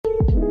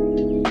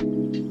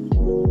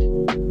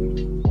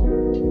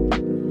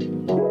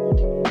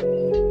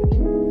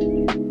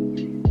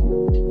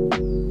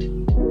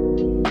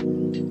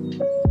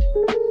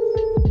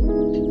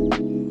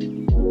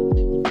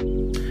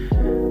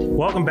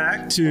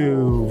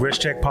to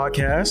Wrist Check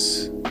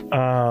Podcast.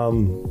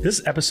 This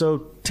is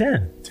episode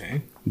 10.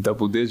 10.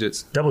 Double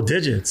digits. Double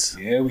digits.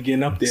 Yeah, we're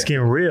getting up there. It's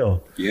getting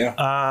real.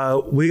 Yeah.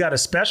 We got a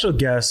special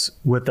guest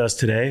with us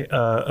today,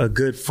 a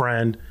good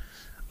friend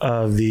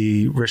of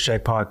the Wrist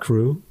Check Pod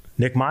crew,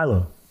 Nick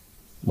Milo.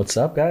 What's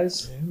up,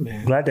 guys? Yeah,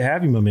 man. Glad to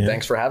have you, my man.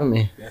 Thanks for having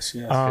me. Yes,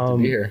 yes. Good to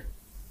be here.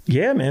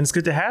 Yeah, man, it's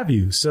good to have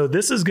you. So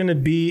this is going to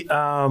be,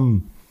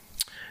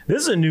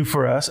 this is a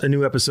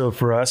new episode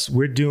for us.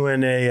 We're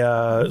doing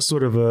a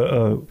sort of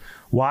a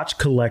watch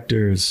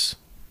collectors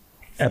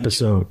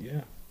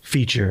episode,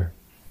 feature,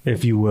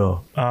 if you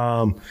will.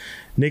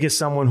 Nick is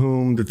someone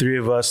whom the three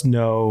of us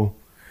know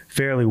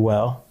fairly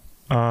well,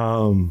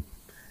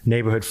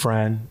 neighborhood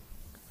friend,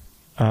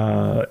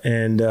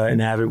 and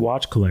an avid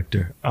watch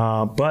collector.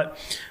 But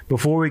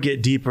before we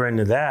get deeper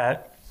into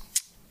that,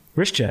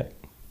 wrist check.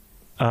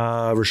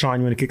 Rashawn,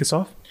 you want to kick us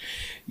off?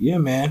 Yeah,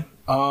 man.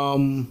 What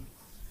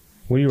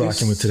are you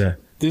rocking with today?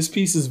 This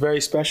piece is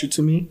very special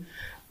to me.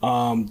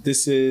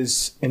 This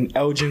is an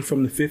Elgin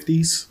from the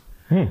 50s.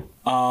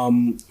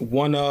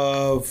 One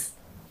of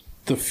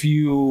the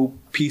few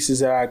pieces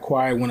that I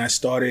acquired when I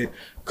started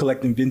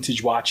collecting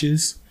vintage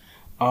watches.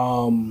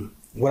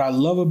 What I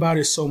love about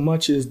it so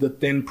much is the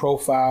thin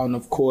profile. And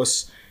of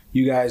course,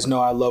 you guys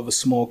know I love a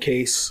small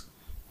case,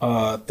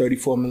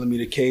 34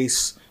 millimeter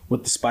case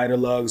with the spider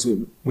lugs,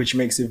 which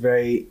makes it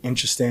very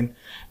interesting.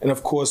 And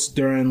of course,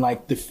 during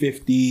like the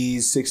 50s,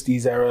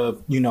 60s era,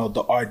 you know,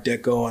 the Art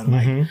Deco and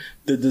like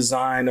the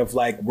design of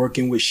like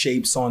working with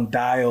shapes on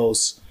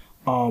dials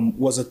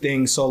was a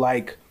thing. So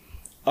like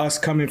us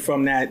coming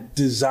from that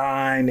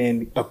design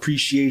and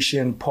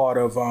appreciation part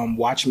of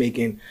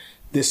watchmaking,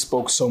 this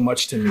spoke so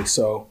much to me.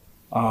 So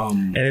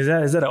and is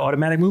that an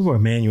automatic move or a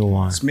manual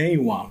one? it's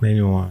manual one.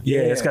 Manual one. Yeah,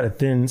 it's got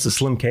it's a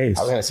slim case.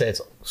 I was gonna say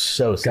it's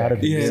so sick. Gotta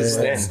be. Yeah, It's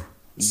thin.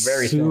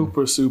 Very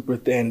thin. super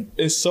thin.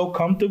 It's so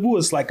comfortable.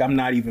 It's like I'm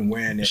not even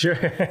wearing it. Sure.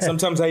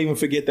 Sometimes I even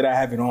forget that I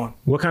have it on.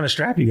 What kind of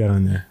strap you got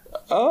on there?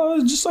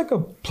 Just like a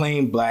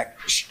plain black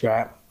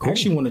strap. I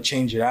actually want to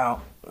change it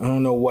out. I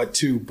don't know what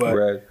to, but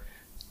Red.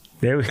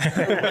 There we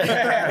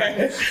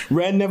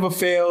red never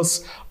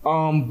fails.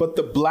 But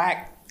the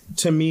black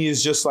to me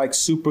is just like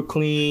super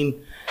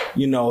clean.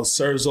 You know,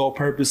 serves all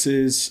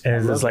purposes. And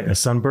is this like a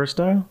sunburst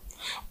style?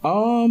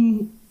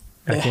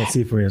 I can't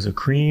see if it's a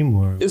cream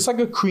or It's like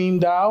a cream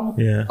dial.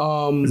 yeah.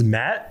 Is it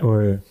matte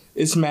or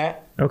It's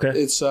matte. okay?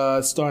 It's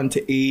starting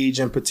to age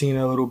and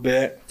patina a little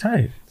bit.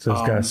 Tight. So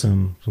it's got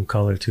some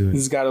color to it.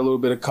 It's got a little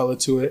bit of color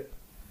to it.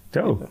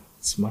 Dope.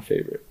 It's my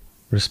favorite.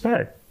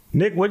 Respect.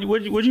 Nick,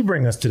 what'd you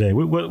bring us today?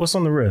 What's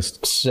on the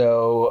wrist?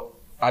 So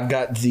I've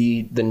got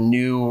the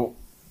new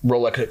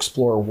Rolex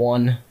Explorer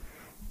 1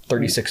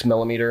 36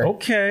 millimeter.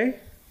 Okay.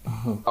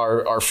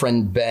 Our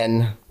friend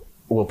Ben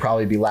will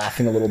probably be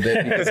laughing a little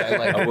bit because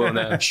I will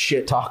now.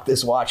 shit talk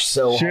this watch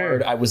so Sure.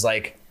 hard. I was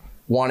like,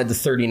 wanted the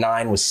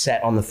 39, was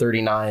set on the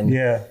 39.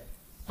 Yeah.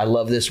 I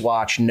love this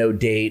watch, no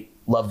date,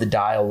 love the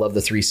dial, love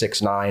the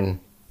 369.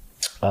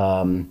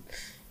 I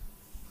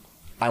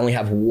only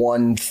have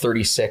one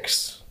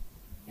 36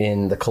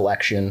 in the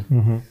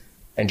collection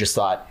and just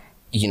thought,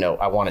 you know,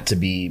 I want it to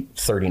be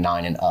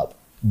 39 and up.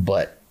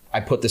 But I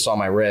put this on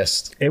my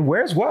wrist It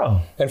wears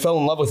well. and fell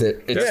in love with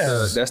it.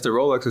 It's, That's the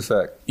Rolex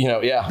effect. you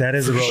know, yeah. That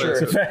is a for Rolex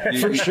sure. effect.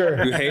 For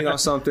sure. You hate on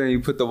something, you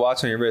put the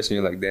watch on your wrist, and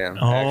you're like, damn.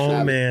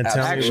 Oh man, tell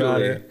me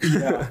about Actually, it.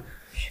 Yeah.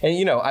 And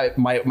you know,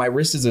 my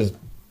wrist is a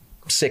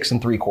 6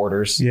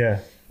 3/4. Yeah.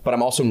 But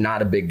I'm also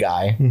not a big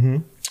guy.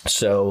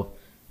 So,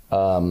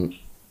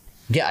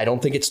 yeah, I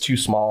don't think it's too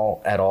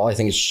small at all. I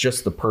think it's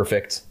just the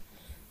perfect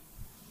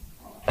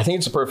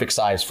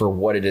size for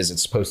what it is.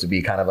 It's supposed to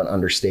be kind of an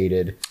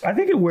understated. I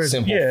think it wears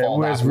Simple it fall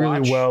wears back really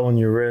watch. well on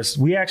your wrist.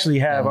 We actually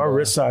have our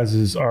wrist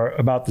sizes are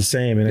about the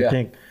same, and I Yeah.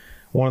 think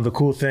one of the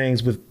cool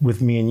things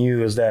with me and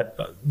you is that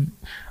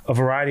a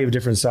variety of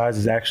different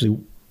sizes actually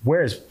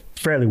wears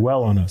fairly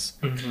well on us.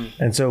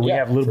 And so we Yeah,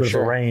 have a little for bit of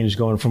sure. a range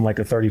going from like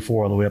a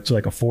 34 all the way up to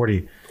like a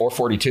 40 Or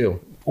 42.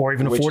 or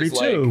even a Which is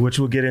 42, like which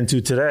we'll get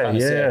into today. kinda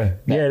Yeah. sick.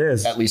 Yeah, it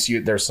is. At least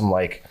there's some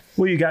like,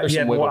 Well, you there's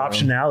some more wiggle room.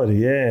 optionality,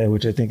 yeah,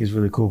 which I think is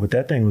really cool. But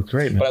that thing looks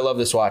great, man. but I love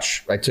this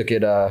watch. I took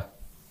it,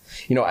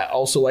 you know, I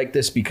also like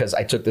this because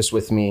I took this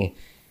with me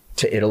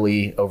to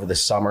Italy over the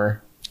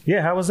summer.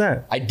 Yeah, how was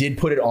that? I did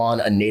put it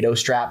on a NATO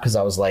strap because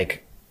I was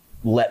like,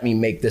 let me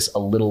make this a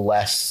little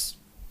less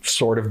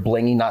sort of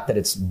blingy. Not that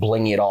it's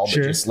blingy at all, but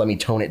Sure. just let me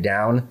tone it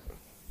down.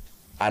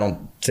 I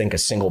don't think a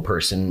single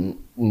person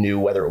knew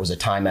whether it was a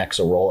Timex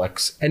or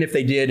Rolex. And if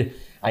they did,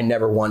 I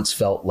never once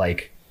felt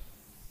like,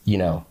 you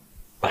know,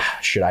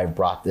 should I have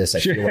brought this? I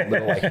feel a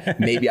little like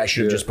maybe I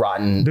should have just brought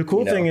in. The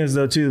cool thing is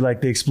though too,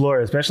 like the Explorer,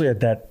 especially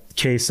at that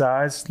case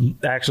size,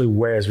 actually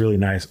wears really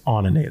nice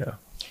on a NATO.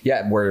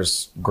 yeah, it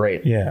wears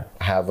great. Yeah.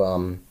 I have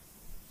a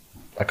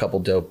couple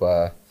dope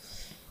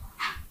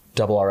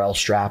double RL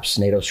straps,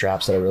 NATO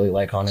straps that I really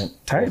like on it.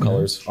 Tight, Cool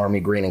colors, army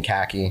green and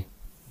khaki.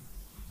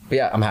 But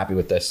yeah, I'm happy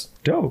with this.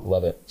 Dope.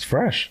 Love it. It's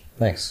fresh.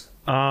 Thanks.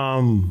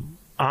 I'm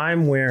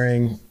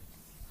wearing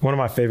one of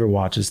my favorite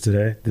watches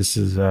today. This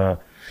is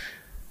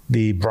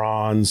the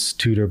bronze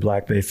Tudor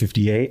Black Bay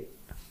 58.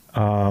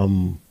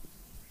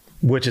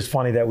 Which is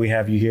funny that we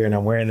have you here and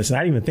I'm wearing this. And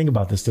I didn't even think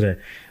about this today,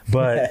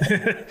 but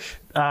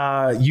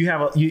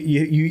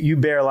you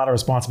bear a lot of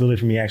responsibility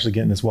for me actually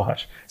getting this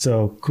watch.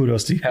 So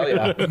kudos to you. Hell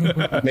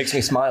yeah. Makes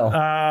me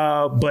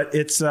smile. But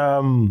it's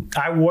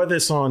I wore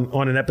this on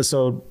an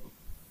episode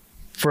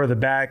further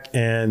back,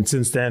 and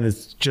since then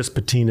it's just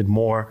patinaed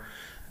more.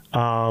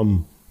 I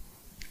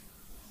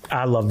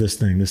love this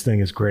thing. This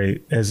thing is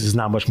great. There's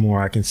not much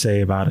more I can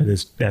say about it.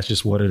 That's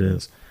just what it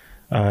is,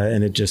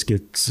 and it just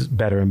gets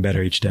better and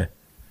better each day.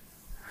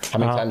 How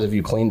many times have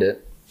you cleaned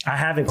it? I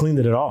haven't cleaned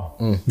it at all.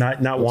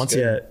 Not once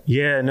yet.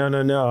 Yeah, no.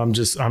 I'm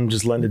just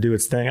letting it do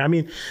its thing. I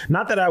mean,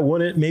 not that I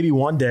wouldn't, maybe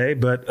one day,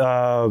 but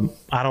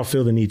I don't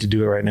feel the need to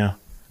do it right now.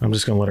 I'm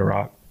just gonna let it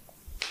rock.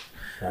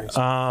 Nice.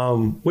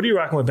 What are you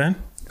rocking with, Ben?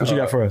 What you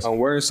got for us? I'm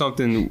wearing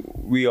something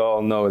we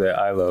all know that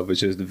I love,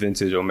 which is the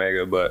vintage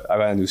Omega, but I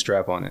got a new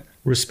strap on it.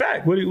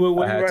 Respect. What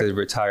I had to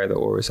retire the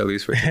Oris at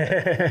least for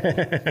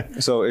today.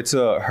 So it's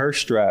a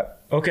Hirsch strap.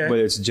 Okay. But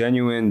it's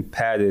genuine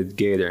padded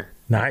gator.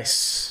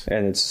 Nice.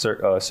 And it's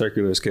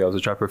circular scales,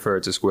 which I prefer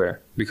to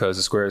square because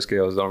the square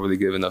scales don't really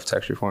give enough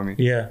texture for me.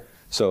 Yeah.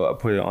 So I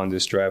put it on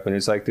this strap, and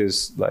it's like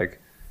this,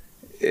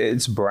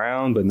 it's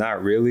brown, but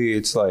not really.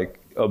 It's like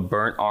a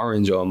burnt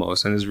orange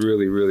almost, and it's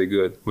really, really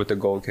good with the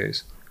gold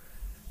case.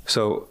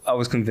 So I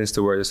was convinced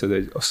to wear this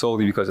today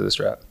solely because of the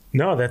strap.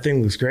 No, that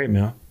thing looks great,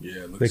 man.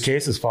 Yeah, it The looks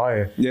case is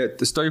fire. Yeah,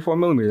 it's 34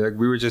 millimeter, like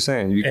we were just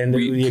saying. And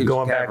you're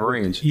going back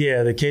range.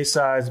 Yeah, the case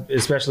size,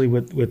 especially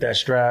with that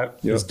strap,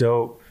 is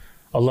dope.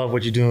 I love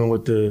what you're doing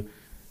with the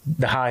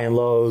high and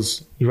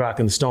lows. You're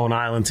rocking the Stone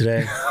Island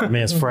today.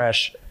 Man's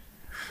fresh.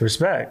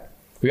 Respect.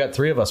 We got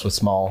 3 of us with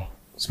small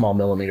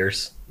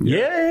millimeters.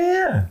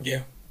 Yeah.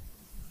 yeah.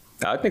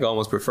 I think I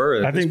almost prefer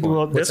it. I think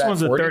this that,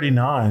 one's 40? a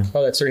 39.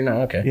 Oh, that's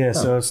 39. Okay. Yeah,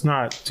 so it's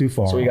not too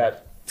far. So we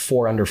got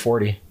 4 under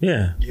 40.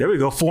 Yeah, there we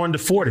go. 4 under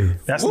 40.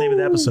 That's the name of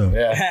the episode.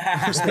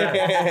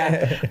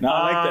 Yeah. No,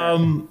 I like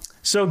that.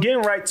 So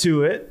getting right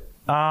to it,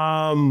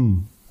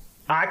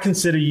 I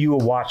consider you a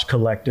watch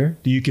collector.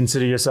 Do you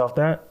consider yourself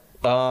that?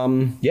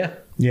 Yeah.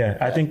 Yeah,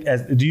 I think.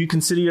 Do you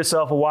consider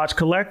yourself a watch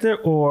collector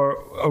or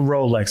a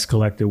Rolex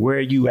collector? Where are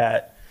you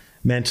at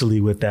mentally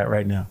with that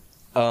right now?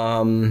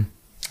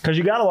 Because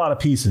you got a lot of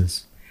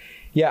pieces.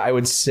 Yeah, I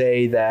would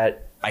say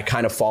that I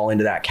kind of fall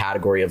into that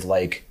category of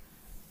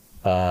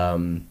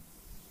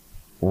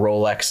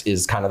Rolex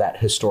is kind of that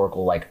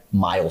historical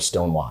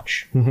milestone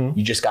watch. Mm-hmm.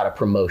 You just got a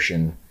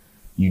promotion.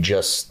 You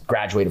just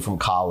graduated from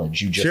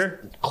college. You just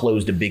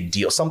closed a big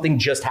deal. Something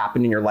just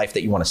happened in your life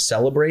that you want to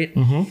celebrate.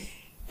 Mm-hmm.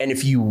 And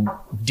if you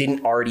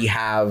didn't already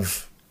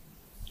have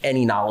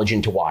any knowledge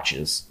into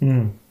watches,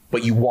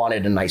 but you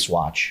wanted a nice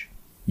watch,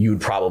 you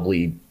would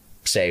probably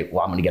say,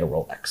 well, I'm going to get a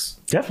Rolex.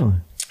 Definitely.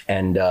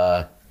 And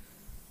that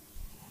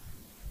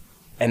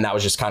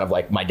was just kind of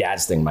like my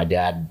dad's thing. My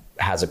dad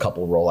has a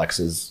couple of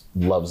Rolexes,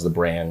 loves the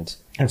brand.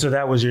 And so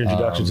that was your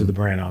introduction to the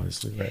brand,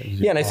 obviously, right?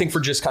 Yeah, and I think for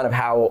just kind of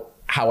how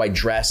I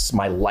dress,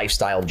 my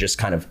lifestyle, just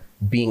kind of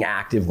being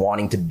active,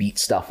 wanting to beat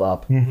stuff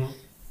up,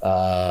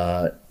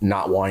 not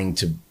wanting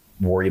to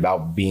worry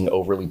about being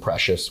overly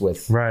precious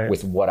with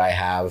what I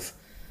have.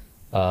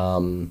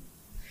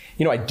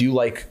 I do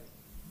like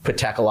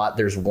Patek a lot.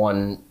 There's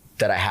one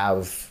that I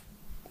have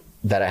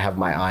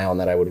my eye on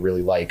that I would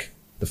really like,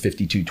 the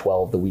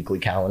 5212, the weekly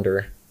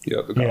calendar.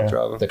 Yeah, the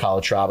Calatrava. The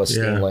Calatrava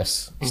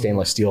stainless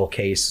steel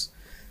case.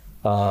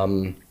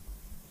 I'm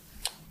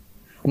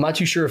not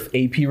too sure if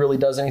AP really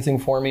does anything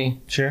for me.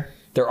 Sure.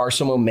 There are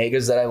some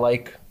Omegas that I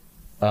like.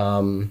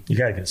 You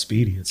got to get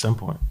Speedy at some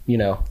point.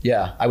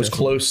 Yeah. I was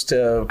close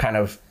to kind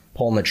of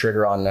pulling the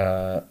trigger on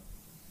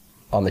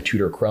the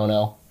Tudor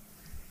Chrono.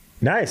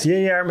 Nice.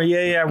 Yeah.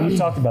 We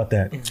talked about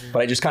that.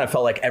 But I just kind of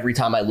felt like every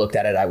time I looked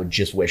at it, I would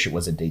just wish it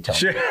was a Daytona.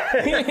 Sure.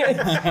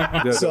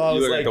 So I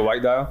was like the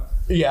white dial?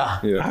 Yeah.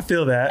 I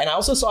feel that. And I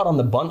also saw it on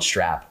the bunch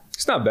strap.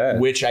 It's not bad.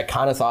 Which I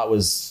thought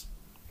was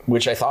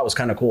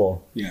kind of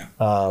cool. Yeah.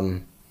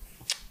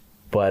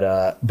 But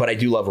I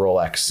do love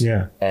Rolex.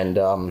 Yeah.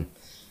 And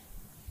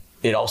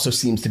it also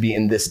seems to be,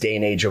 in this day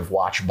and age of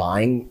watch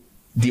buying,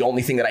 the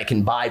only thing that I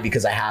can buy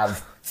because I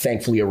have,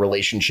 thankfully, a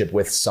relationship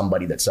with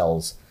somebody that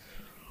sells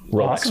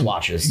Rolex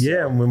watches.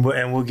 Yeah, and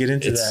we'll get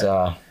into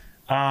that.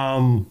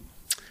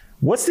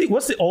 What's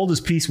the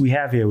oldest piece we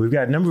have here? We've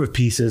got a number of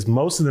pieces.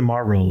 Most of them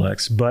are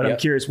Rolex, but I'm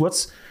curious,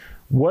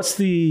 what's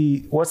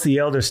the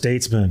elder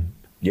statesman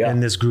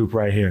in this group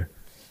right here?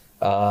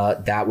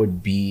 That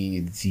would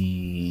be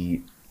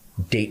the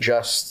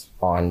Datejust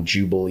on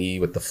Jubilee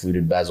with the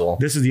fluted bezel.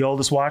 This is the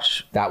oldest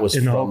watch that was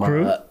in the whole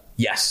crew?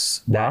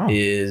 Yes. Wow. That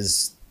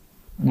is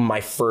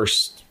my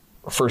first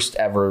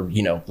ever,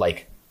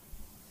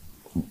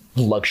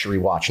 luxury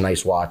watch,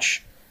 nice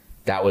watch.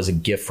 That was a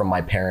gift from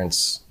my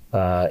parents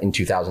in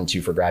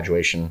 2002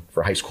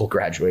 for high school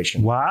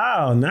graduation.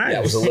 Wow, nice. Yeah,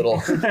 it was a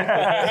little.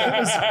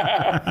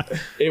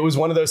 it was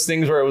one of those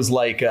things where it was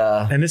like.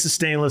 And this is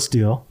stainless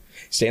steel.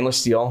 Stainless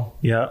steel.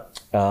 Yeah.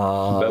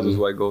 Bezel's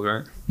white gold,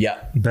 right?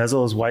 Yeah.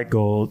 Bezel is white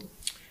gold.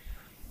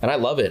 And I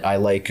love it. I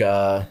like.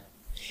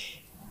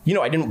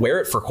 I didn't wear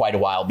it for quite a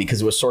while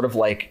because it was sort of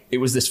like, it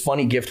was this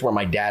funny gift where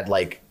my dad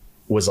like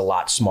was a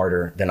lot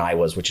smarter than I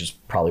was, which is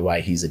probably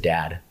why he's a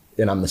dad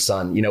and I'm the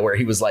son, where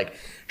he was like,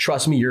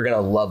 trust me, you're going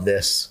to love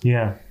this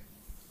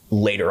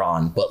later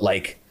on. But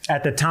like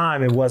at the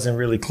time, it wasn't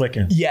really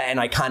clicking. Yeah. And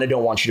I kind of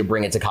don't want you to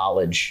bring it to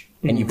college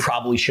and you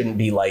probably shouldn't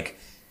be like,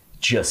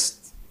 just,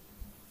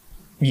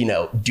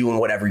 doing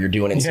whatever you're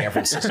doing in San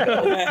Francisco.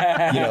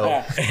 Dad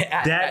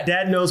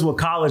knows what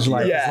college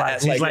life is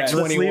like. He's like, let's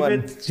leave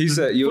it. He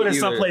said, put it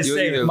someplace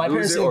safe. My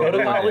parents didn't go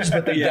to college,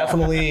 but they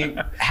definitely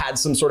had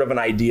some sort of an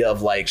idea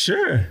of like,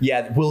 sure,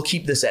 yeah, we'll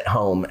keep this at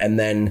home. And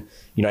then,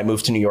 I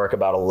moved to New York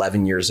about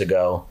 11 years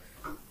ago.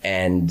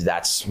 And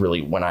that's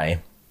really when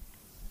I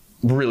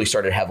really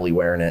started heavily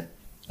wearing it.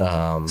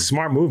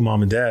 Smart move,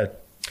 mom and dad.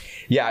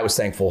 Yeah, I was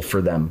thankful for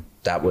them.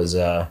 That was...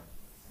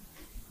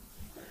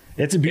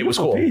 It's a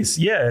beautiful piece.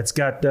 Yeah, it's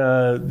got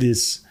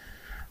this.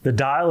 The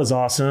dial is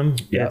awesome.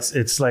 Yeah.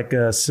 It's like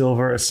a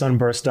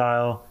sunburst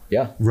dial.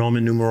 Yeah.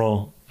 Roman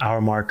numeral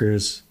hour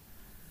markers.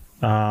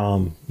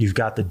 You've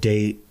got the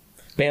date.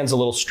 Band's a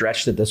little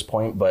stretched at this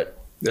point, but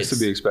that's to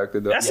be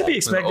expected. Though. That's to be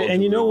expected.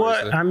 And you know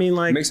what? Bracelet. I mean,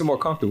 like, it makes it more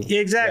comfortable.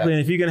 Exactly. Yeah.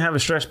 And if you're gonna have a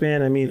stretch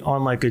band, I mean,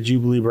 on like a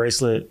Jubilee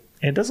bracelet,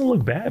 it doesn't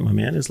look bad, my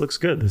man. This looks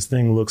good. This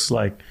thing looks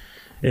like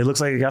it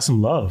got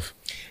some love.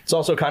 It's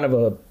also kind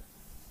of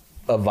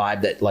a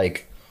vibe that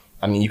like.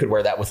 I mean, you could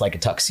wear that with like a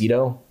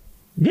tuxedo.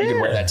 Yeah. You could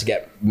wear that to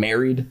get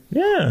married.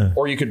 Yeah.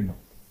 Or you could.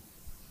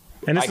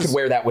 And I could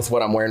wear that with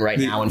what I'm wearing right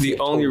now. And the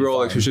only totally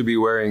Rolex fine. you should be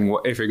wearing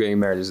if you're getting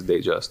married is a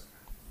Datejust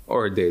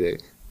or a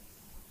Day-Date.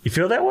 You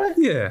feel that way?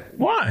 Yeah.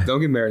 Why? Don't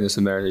get married in a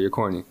Samaritan. You're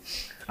corny.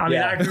 I mean,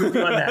 I agree with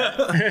you on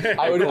that.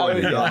 I would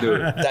Don't do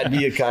it. That'd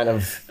be a kind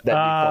of.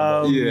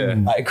 That'd be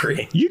fun, Yeah. I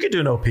agree. You could do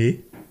an OP.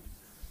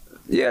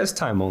 Yeah, it's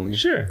time only.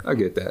 Sure. I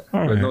get that.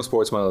 All but right. no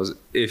sports models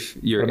if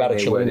you're What about in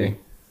a a Cellini? wedding.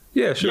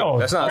 Yeah, sure. Yo,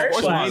 that's not a very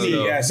sports model. classy.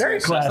 Though. Yes, Very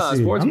that's classy. not a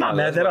sports I'm not model.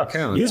 mad at that That's up. what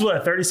counts. He's what, a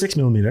 36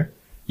 millimeter?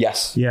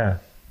 Yes. Yeah.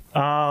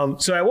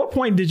 So at what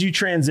point did you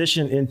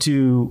transition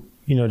into,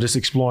 just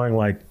exploring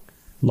like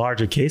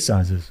larger case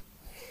sizes?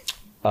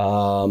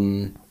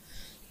 So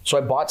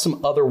I bought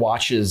some other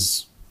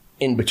watches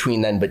in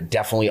between then, but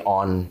definitely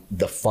on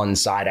the fun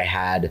side, I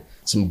had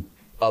some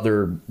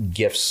other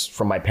gifts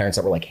from my parents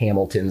that were like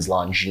Hamilton's,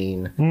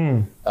 Longines.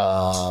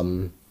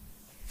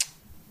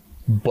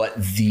 But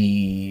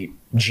the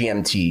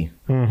GMT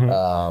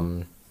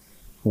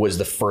was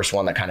the first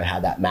one that kind of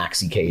had that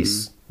maxi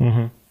case.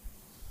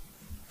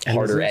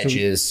 Harder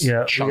edges,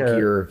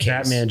 chunkier case.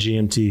 Batman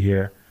GMT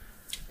here.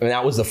 I mean,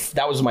 that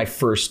was my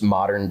first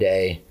modern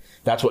day.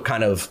 That's what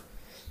kind of,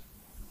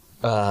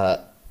 I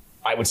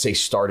would say,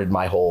 started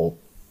my whole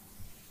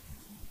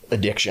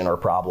addiction or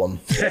problem.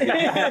 That's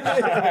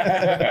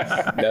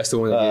the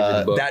one that gave you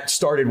the book. That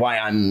started why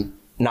I'm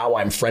not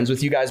why I'm friends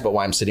with you guys, but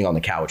why I'm sitting on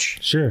the couch.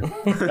 Sure.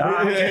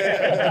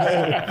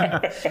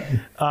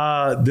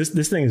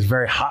 This thing is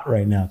very hot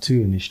right now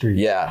too in the streets.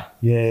 Yeah.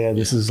 Yeah.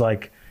 This is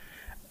like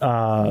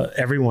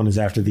everyone is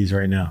after these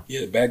right now.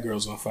 Yeah, the bad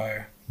girl's on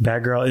fire.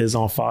 Bad girl is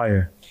on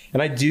fire.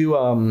 And I do.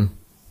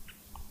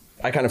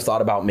 I kind of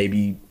thought about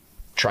maybe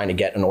trying to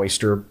get an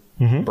oyster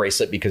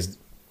bracelet because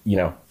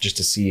just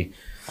to see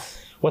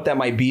what that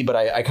might be. But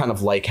I kind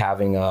of like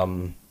having.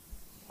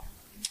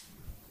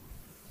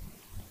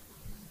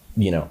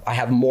 I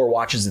have more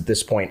watches at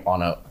this point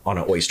on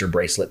an oyster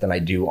bracelet than I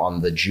do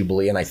on the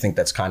Jubilee, and I think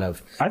that's kind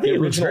of. I think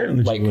it looks great on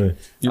the Jubilee.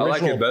 I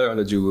like it better on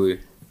the Jubilee.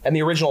 And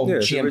the original Yeah,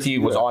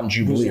 GMT was on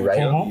Jubilee,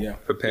 right? Yeah,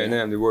 For Pan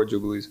Am, they were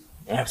Jubilees.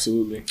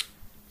 absolutely.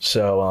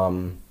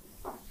 So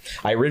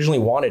I originally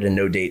wanted a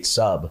no date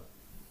sub.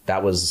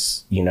 That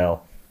was,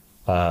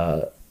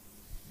 I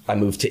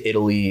moved to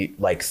Italy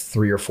like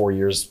 4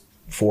 years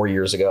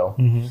ago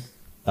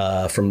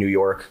from New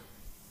York,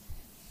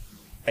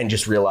 and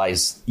just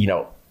realized,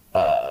 wow,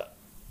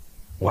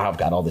 I've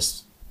got all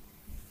this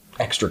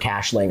extra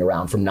cash laying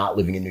around from not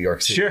living in New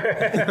York City. Sure.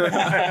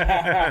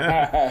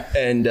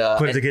 And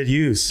Put it to good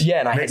use.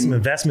 Yeah, and I make had some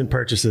investment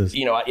purchases.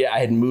 I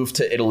had moved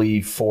to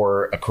Italy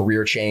for a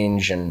career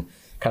change and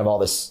kind of all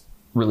this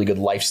really good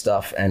life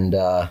stuff, and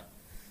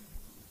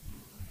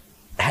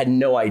had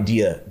no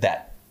idea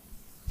that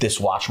this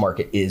watch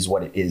market is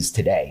what it is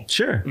today.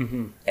 Sure.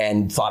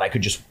 And thought I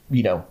could just,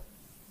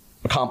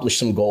 accomplish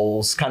some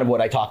goals, kind of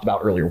what I talked about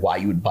earlier, why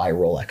you would buy a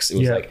Rolex. It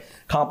was like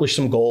accomplish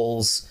some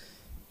goals,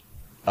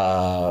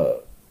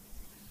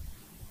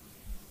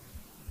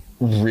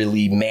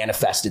 really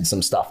manifested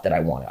some stuff that I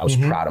wanted. I was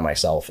proud of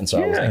myself. And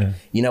so I was like,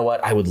 you know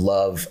what? I would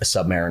love a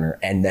Submariner.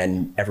 And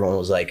then everyone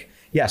was like,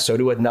 yeah, so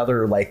do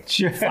another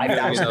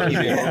 5,000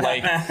 people.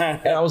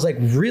 And I was like,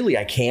 really?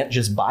 I can't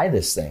just buy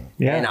this thing.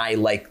 Yeah.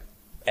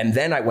 And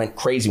then I went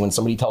crazy when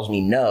somebody tells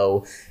me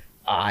no.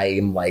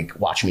 I'm like,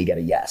 watch me get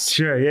a yes.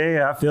 Sure.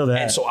 Yeah. I feel that.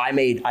 And so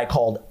I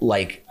called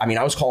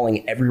I was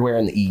calling everywhere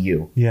in the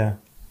EU. Yeah.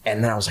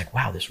 And then I was like,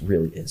 wow, this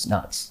really is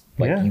nuts.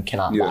 You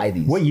cannot buy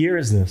these. What year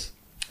is this?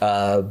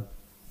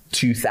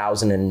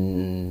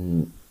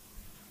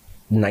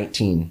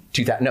 2019.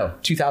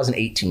 2018.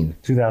 2018.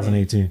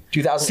 2018.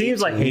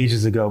 Seems like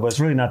ages ago, but it's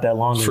really not that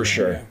long ago. For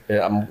sure.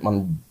 Yeah,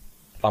 I'm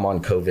I'm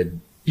on COVID.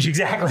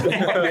 Exactly.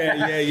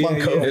 Long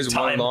COVID There's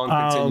one time. long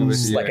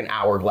continuous It's year. like an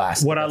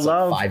hourglass. What I That's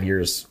love- like 5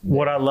 years.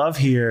 What I love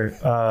here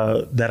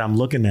that I'm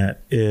looking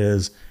at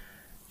is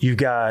you've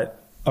got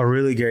a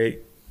really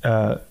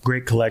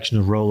great collection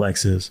of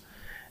Rolexes,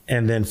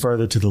 and then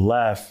further to the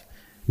left,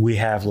 we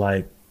have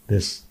like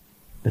this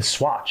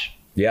swatch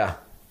Yeah.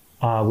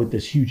 with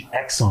this huge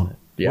X on it.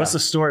 Yeah. What's the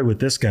story with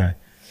this guy?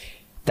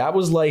 That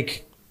was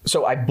like,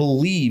 so I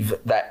believe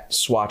that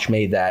Swatch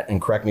made that,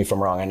 and correct me if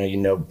I'm wrong. I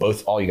know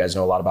all you guys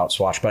know a lot about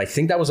Swatch, but I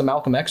think that was a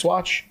Malcolm X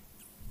watch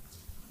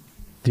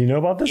Do you know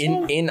about this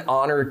one? in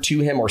honor to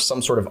him, or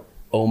some sort of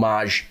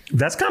homage.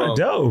 That's kind of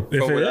dope.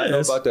 If From what I know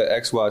it is, about the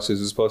X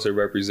watches, it's supposed to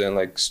represent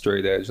like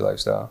straight edge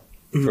lifestyle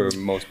for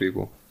most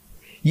people.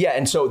 Yeah,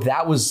 and so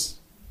that's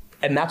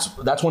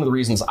one of the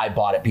reasons I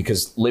bought it,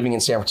 because living in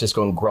San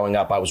Francisco and growing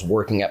up, I was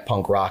working at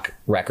punk rock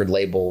record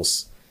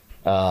labels,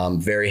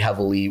 very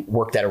heavily,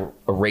 worked at a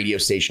radio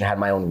station, had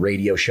my own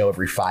radio show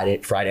every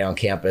Friday on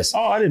campus. Oh,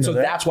 I didn't know So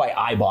that. that's why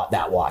I bought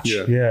that watch.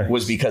 Yeah.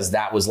 Was because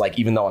that was like,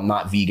 even though I'm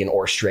not vegan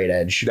or straight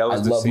edge, That I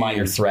was the love scene,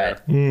 Minor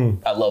Threat.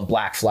 I love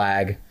Black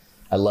Flag.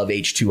 I love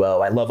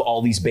H2O. I love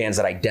all these bands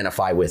that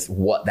identify with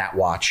what that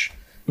watch.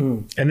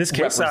 and this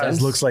case size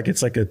represents- looks like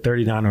it's like a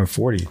 39 or a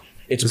 40.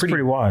 It's pretty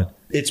pretty wide.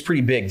 It's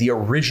pretty big. The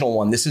original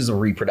one, this is a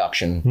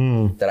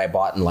reproduction that I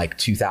bought in like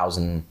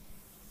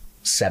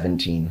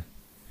 2017.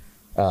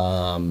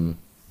 And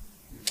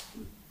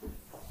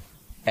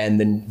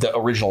then the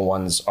original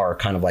ones are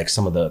kind of like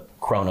some of the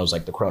chronos,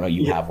 like the chrono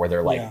you have, where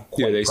they're like, Yeah.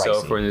 quite Yeah, they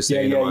sell pricey. for an Yeah,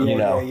 insane yeah, amount. yeah, You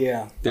know.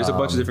 yeah. There's a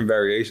bunch of different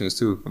variations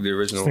too of the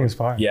original This thing one. is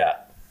fire. Yeah.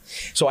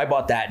 So I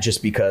bought that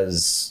just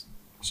because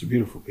It's a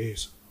beautiful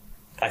piece.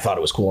 I thought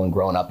it was cool, and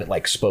growing up, it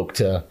like spoke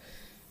to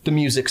the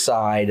music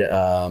side.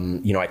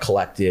 I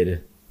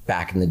collected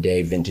back in the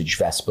day vintage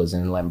Vespas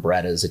and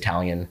Lambrettas,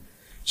 Italian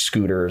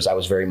scooters. I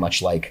was very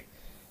much like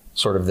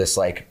sort of this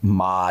like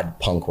mod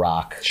punk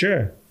rock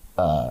Sure.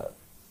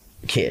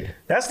 kid.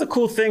 That's the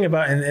cool thing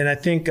about, and I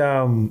think,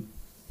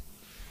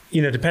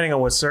 depending on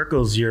what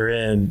circles you're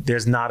in,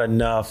 there's not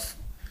enough.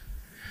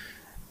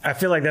 I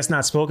feel like that's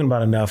not spoken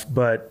about enough,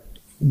 but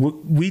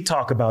we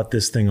talk about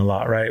this thing a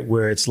lot, right?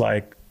 Where it's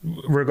like,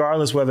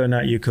 regardless whether or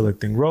not you're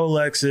collecting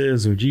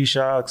Rolexes or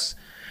G-Shocks,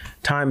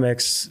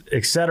 Timex,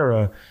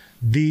 etc.,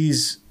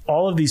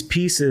 all of these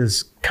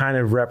pieces kind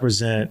of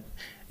represent,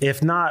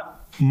 if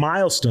not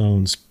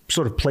milestones,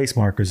 sort of place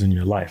markers in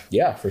your life.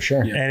 Yeah, for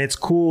sure. And it's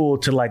cool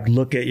to like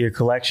look at your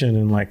collection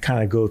and like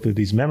kind of go through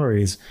these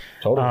memories.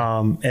 Totally.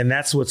 And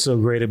that's what's so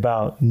great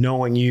about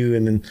knowing you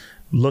and then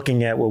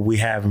looking at what we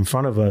have in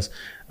front of us.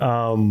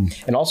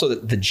 And also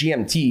the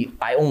GMT,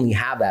 I only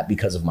have that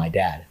because of my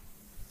dad.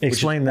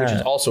 Explain Which is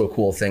that. also a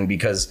cool thing,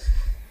 because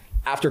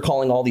after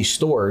calling all these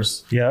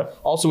stores, Yep.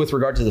 also with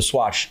regard to the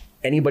Swatch,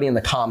 anybody in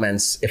the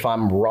comments, if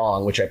I'm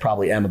wrong, which I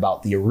probably am,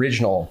 about the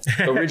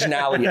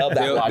originality of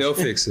that watch, They'll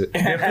fix it.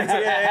 let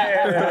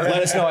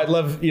us know. I'd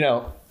love,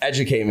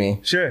 educate me.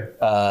 Sure.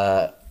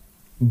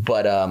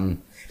 But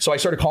so I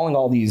started calling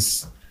all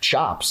these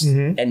shops,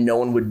 and no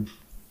one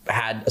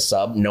had a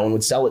sub. No one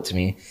would sell it to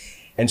me.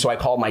 And so I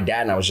called my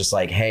dad, and I was just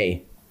like,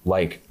 hey,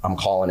 like, I'm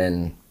calling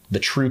in the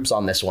troops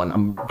on this one.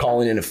 I'm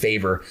calling in a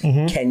favor.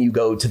 Can you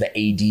go to the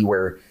AD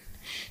where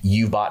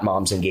you bought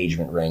mom's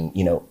engagement ring?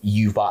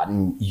 You've bought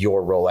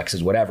your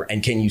Rolexes, whatever.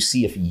 And can you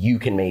see if you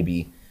can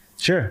maybe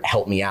Sure.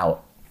 help me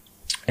out?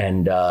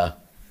 And, I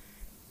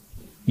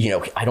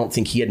don't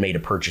think he had made a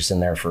purchase in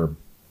there for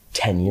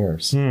 10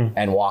 years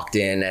and walked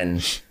in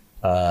and,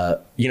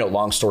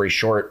 long story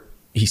short,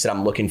 he said,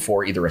 I'm looking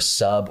for either a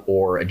sub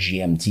or a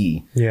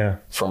GMT Yeah.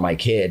 for my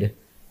kid.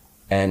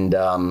 And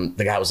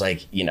the guy was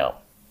like,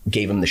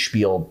 gave him the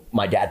spiel.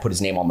 My dad put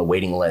his name on the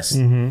waiting list,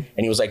 and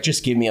he was like,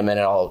 just give me a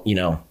minute.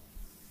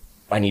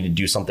 I need to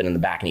do something in the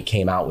back. And he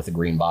came out with a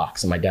green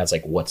box, and my dad's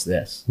like, what's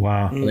this?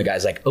 Wow. And the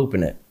guy's like,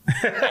 open it.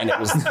 And it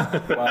was,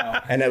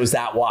 and it was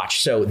that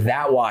watch. So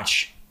that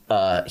watch,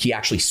 he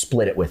actually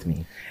split it with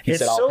me. He It's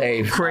said, so I'll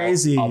pay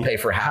crazy I'll pay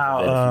for half how,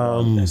 of it. If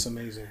you want." That's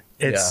amazing.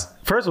 It's Yeah.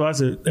 first of all, it's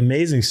an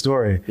amazing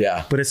story.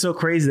 Yeah. But it's so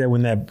crazy that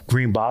when that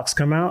green box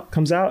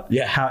comes out,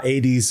 Yeah. how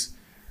 80s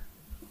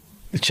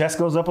the chest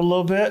goes up a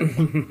little bit.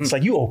 It's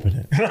like you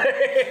open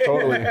it.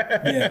 Totally.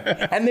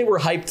 Yeah. And they were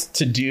hyped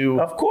to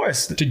do, Of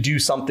course. to do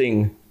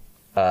something,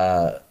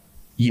 fun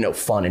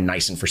and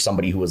nice, and for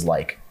somebody who was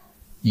like,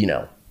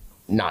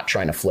 not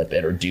trying to flip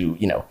it or do,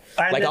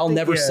 like, I'll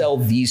never sell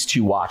these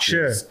two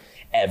watches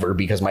ever,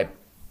 because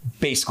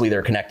basically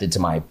they're connected to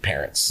my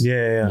parents.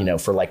 Yeah.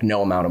 For like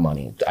no amount of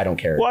money. I don't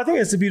care. Well, I think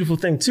it's the beautiful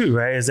thing too,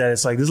 right? Is that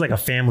it's like this is like a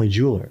family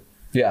jeweler,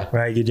 Yeah,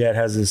 right? Your dad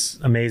has this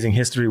amazing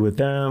history with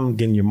them,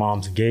 getting your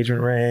mom's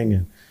engagement ring,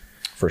 and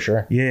for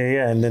sure.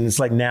 yeah. And then it's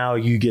like now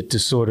you get to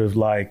sort of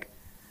like,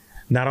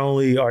 not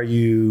only are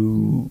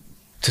you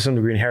to some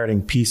degree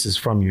inheriting pieces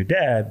from your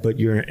dad, but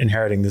you're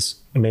inheriting this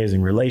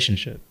amazing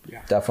relationship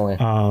Definitely.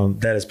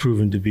 that has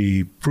proven to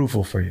be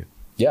fruitful for you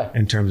Yeah.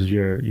 in terms of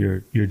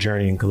your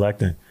journey in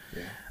collecting.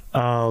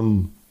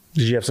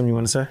 Did you have something you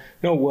want to say?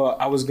 No, well,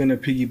 I was gonna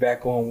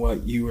piggyback on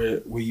what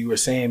you were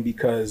saying,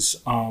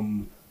 because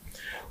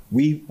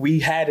we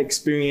had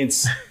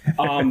experience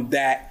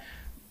that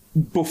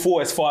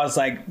before, as far as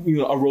like, you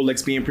know, a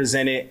Rolex being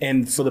presented,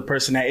 and for the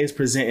person that is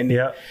presenting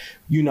it,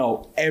 you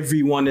know,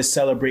 everyone is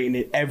celebrating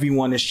it,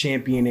 everyone is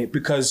championing it,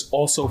 because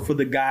also for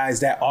the guys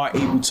that are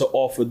able to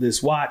offer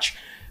this watch,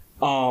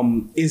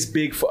 is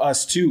big for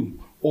us too,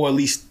 or at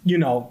least, you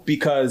know,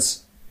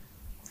 because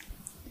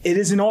it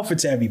isn't offered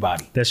to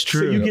everybody. That's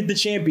true. So you get the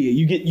champion,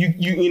 you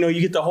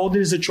get to hold it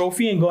as a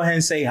trophy and go ahead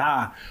and say,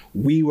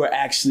 we were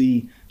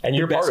actually And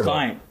you're the best part of it.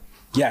 client.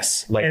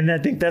 Yes. Like, And I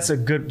think that's a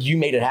good you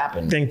made it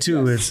happen. thing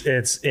too. It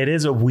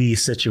is a we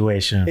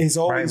situation. It's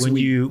always right?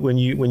 we. when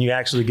you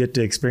actually get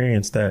to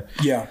experience that.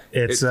 Yeah.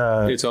 It's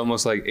It's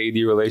almost like AD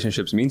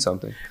relationships mean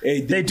something.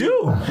 they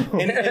do.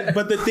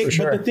 But the thing,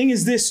 sure. but the thing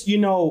is this, you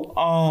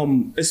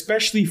know,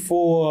 especially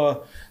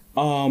for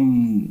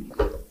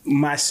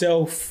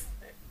myself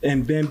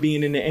and Ben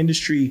being in the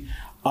industry,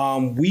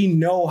 we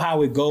know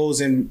how it goes.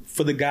 And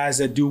for the guys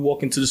that do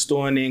walk into the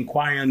store and they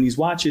inquire on these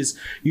watches,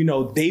 you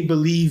know, they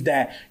believe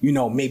that, you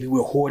know, maybe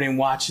we're hoarding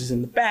watches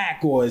in the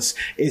back, or it's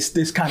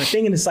this kind of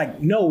thing. And it's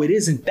like, no, it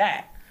isn't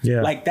that.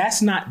 Yeah. Like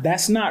that's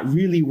not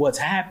really what's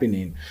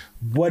happening.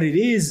 What it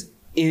is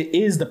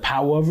the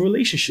power of a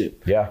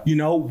relationship. Yeah. You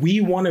know, we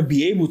want to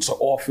be able to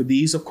offer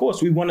these. Of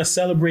course, we want to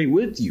celebrate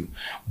with you.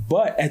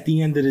 But at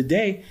the end of the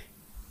day,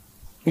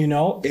 you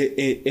know,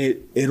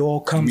 it all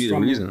comes You need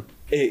from a reason.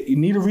 You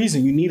need a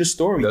reason. You need a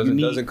story.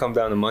 Doesn't come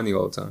down to money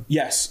all the time.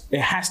 Yes,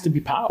 it has to be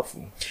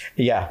powerful.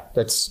 Yeah,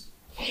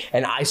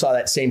 and I saw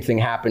that same thing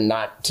happen,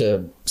 not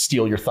to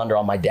steal your thunder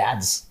on my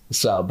dad's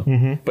sub,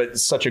 but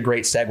it's such a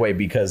great segue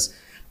because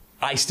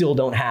I still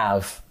don't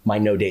have my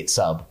no date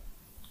sub.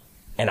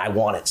 And I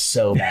want it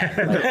so bad.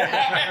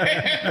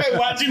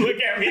 Why'd you look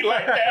at me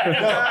like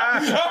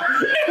that?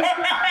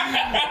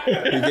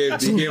 He gave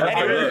us the look.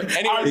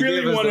 I He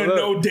really gave us want the to look.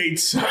 know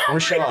dates.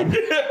 Rashawn,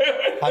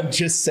 I'm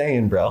just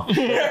saying, bro.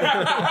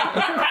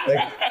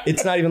 Like,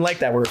 it's not even like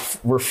that.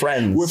 We're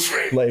friends. We're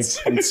friends.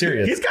 Like, I'm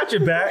serious. He's got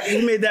your back.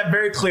 He made that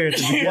very clear at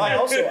the beginning.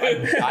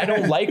 Well, I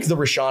don't like the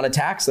Rashawn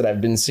attacks that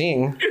I've been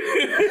seeing.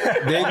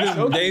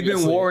 They've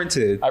been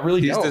warranted. I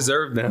really He's don't.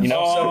 deserved them. You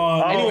know.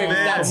 So anyway, man. with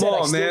that said, Come I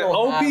on, still man.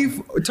 don't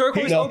have-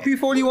 Turquoise No.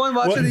 OP41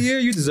 watch of the year.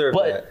 You deserve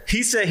But that.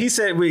 He said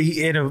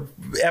in an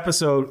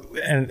episode,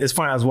 and it's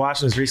funny, I was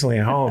watching this recently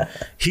at home.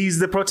 He's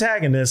the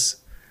protagonist.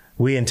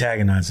 We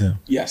antagonize him.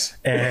 Yes.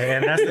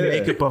 And that's the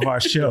makeup of our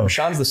show.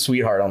 Rashawn's the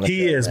sweetheart on the show.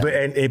 He is,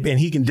 man. but and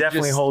he can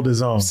definitely just hold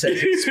his own. Says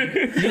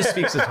he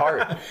speaks his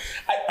heart.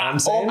 I'm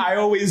saying? I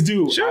always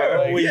do. I Sure.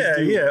 always Yeah,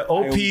 do. yeah. I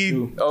always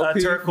do. OP,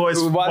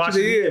 turquoise watch of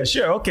the year.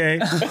 Sure, okay.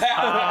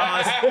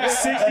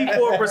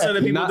 64%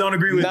 of people don't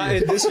agree with Not you.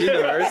 in this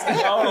universe.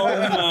 Oh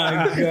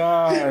my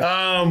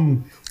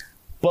god.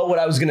 But what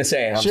I was going to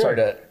say, and I'm Sure.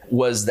 sorry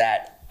was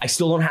that I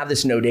still don't have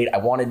this no date. I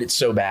wanted it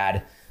so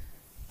bad.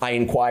 I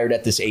inquired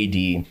at this AD.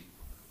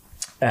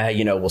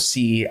 You know, we'll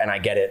see, and I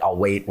get it. I'll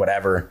wait,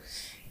 whatever.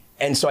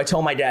 And so I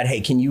told my dad,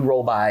 hey, can you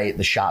roll by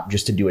the shop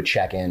just to do a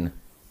check-in,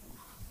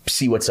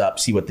 see what's up,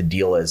 see what the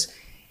deal is.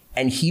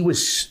 And he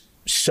was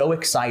so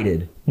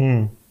excited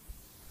and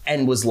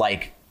was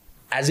like,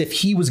 as if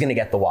he was going to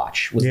get the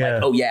watch, was Yeah.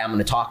 like, oh yeah, I'm going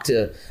to talk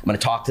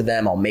to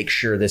them. I'll make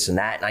sure this and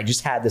that. And I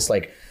just had this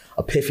like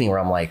epiphany where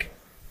I'm like,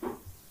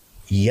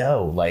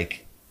 yo,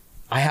 like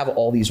I have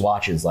all these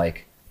watches.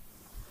 Like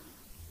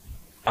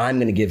I'm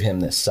going to give him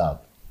this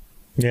sub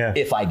Yeah.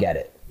 if I get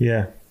it.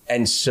 Yeah.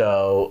 And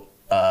so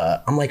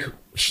I'm like,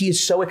 he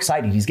is so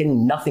excited. He's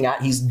getting nothing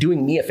out. He's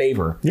doing me a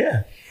favor.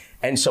 Yeah.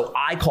 And so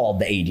I called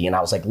the AD and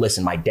I was like,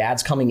 listen, my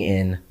dad's coming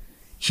in.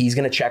 He's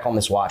going to check on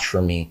this watch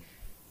for me.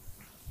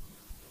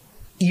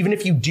 Even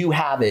if you do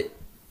have it,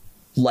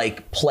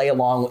 like play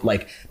along,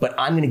 like, but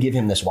I'm going to give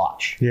him this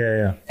watch.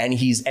 Yeah.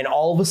 Yeah. And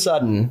all of a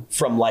sudden,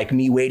 from like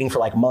me waiting for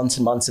like months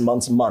and months and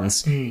months and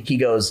months, he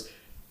goes,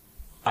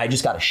 I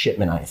just got a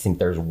shipment. I think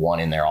there's one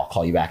in there. I'll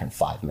call you back in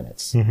 5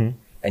 minutes. And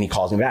he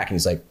calls me back and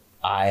he's like,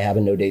 I have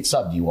a no date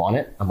sub. Do you want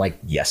it? I'm like,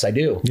 yes, I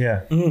do.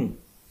 Yeah.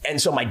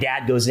 And so my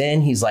dad goes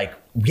in, he's like,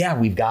 yeah,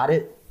 we've got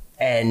it.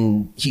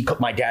 And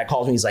my dad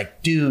calls me, he's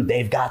like, dude,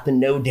 they've got the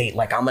no date.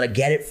 Like, I'm going to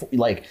get it for you.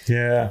 Like,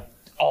 Yeah.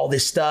 all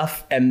this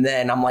stuff. And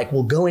then I'm like,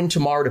 we'll go in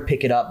tomorrow to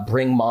pick it up,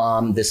 bring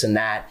mom, this and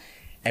that.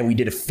 And we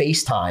did a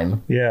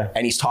FaceTime. Yeah.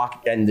 And he's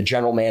talking, and the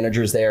general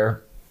manager's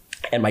there.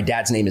 And my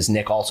dad's name is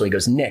Nick also. He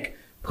goes, Nick,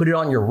 put it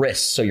on your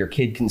wrist so your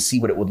kid can see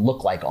what it would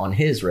look like on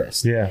his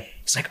wrist. Yeah.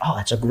 He's like, oh,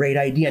 that's a great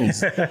idea.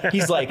 And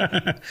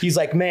he's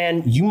like,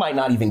 man, you might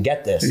not even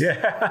get this.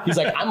 Yeah. He's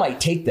like, I might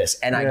take this.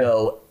 And I Yeah.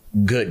 go,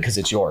 good, because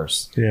it's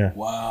yours. Yeah.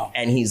 Wow.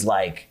 And he's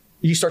like,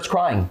 he starts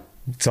crying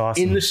It's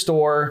awesome. in the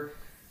store.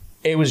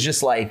 It was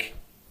just like,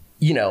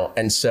 you know,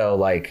 and so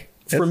like,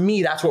 for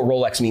me, that's what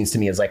Rolex means to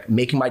me, is like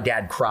making my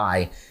dad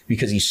cry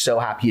because he's so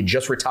happy. He had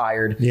just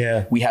retired.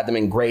 Yeah. We had them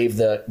engrave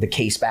the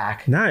case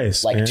back.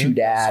 Nice, Like man. to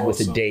dad That's with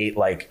a awesome. date.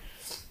 Like,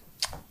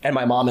 and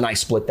my mom and I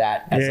split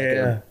that as like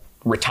Yeah. a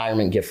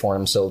retirement gift for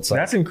him. So it's like,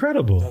 That's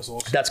incredible.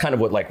 that's kind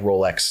of what like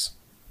Rolex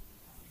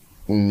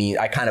mean.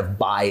 I kind of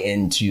buy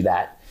into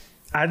that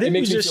I think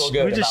makes me feel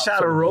good we just about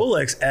shot a something.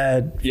 Rolex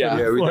ad Yeah.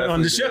 Yeah, we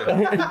on the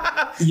definitely show. did.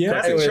 Yeah,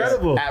 That's it was-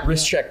 incredible. At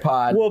Wrist Check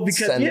Pod. Well,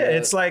 because send a-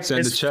 it's like send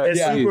a it's check.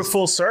 Yeah. super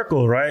full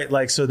circle, right?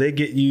 Like, so they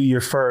get you your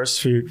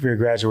first for your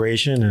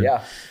graduation, and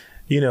Yeah.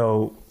 you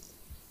know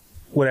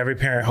what every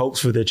parent hopes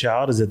for their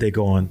child is that they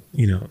go on,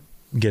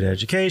 get an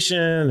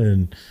education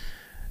and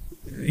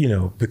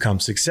become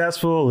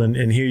successful,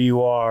 and here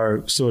you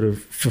are sort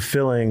of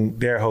fulfilling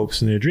their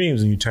hopes and their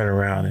dreams, and you turn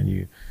around and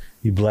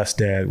you bless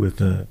dad with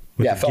a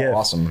Yeah, it felt gift.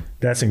 awesome.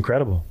 That's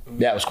incredible.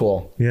 Yeah, it was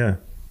cool. Yeah.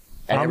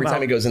 And every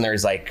time he goes in there,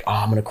 he's like, "Oh,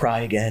 I'm gonna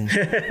cry again."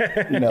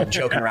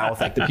 Joking around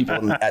with like the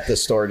people at the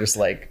store, just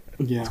like,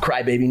 Yeah.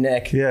 "Crybaby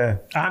Nick." Yeah,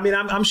 I mean,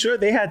 I'm sure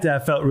they had to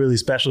have felt really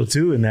special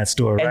too in that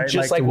store, And right?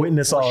 just like to what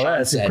witness all Rashawn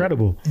that. It's said,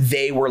 incredible.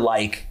 They were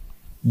like,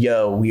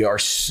 "Yo, we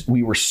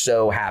were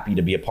so happy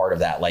to be a part of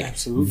that. Like,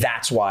 Absolutely.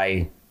 that's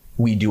why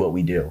we do what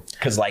we do.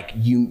 Because like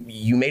you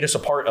made us a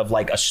part of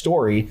like a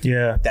story.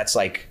 Yeah. That's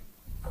like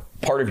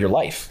part of your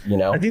life.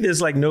 I think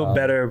there's like no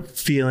better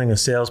feeling a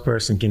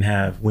salesperson can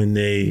have when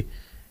they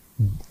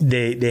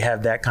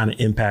have that kind of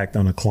impact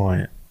on a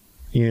client.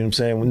 You know what I'm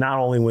saying? Not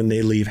only when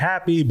they leave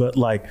happy, but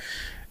like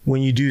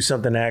when you do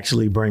something that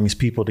actually brings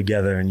people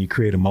together and you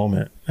create a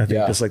moment. I think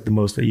Yeah. that's like the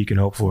most that you can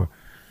hope for.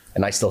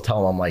 And I still tell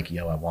him, I'm like,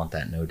 "Yo, I want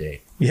that no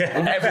date." Yeah.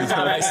 Every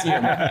time I see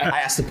him, I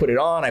ask to put it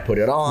on. I put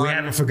it on. We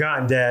haven't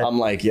forgotten, Dad. I'm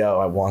like, "Yo,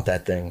 I want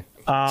that thing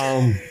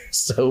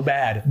so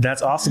bad."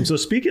 That's awesome. So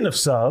speaking of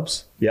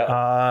subs,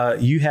 Yeah.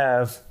 you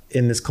have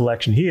in this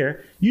collection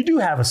here, you do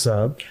have a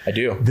sub. I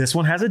do. This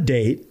one has a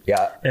date.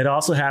 Yeah. It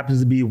also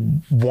happens to be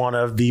one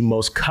of the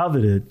most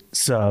coveted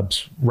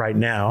subs right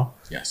now.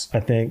 Yes. I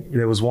think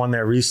there was one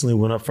that recently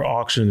went up for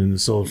auction and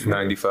sold for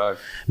 95.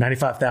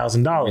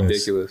 $95,000.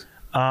 Ridiculous.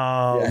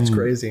 Yeah, it's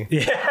crazy.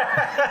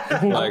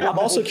 Like, I'm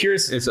also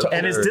curious. it's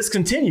And it's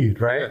discontinued,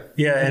 right?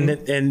 Yeah.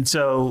 And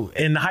so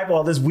in the hype of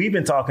all this we've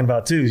been talking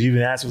about too, is you've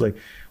been asking like,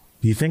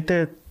 do you think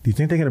they're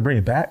going to bring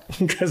it back?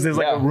 Because there's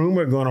like a Yeah.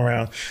 rumor going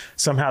around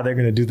somehow they're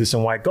going to do this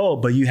in white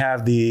gold, but you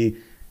have the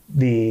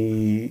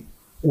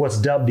what's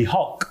dubbed the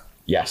Hulk,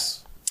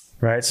 Yes.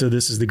 right? So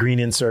this is the green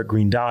insert,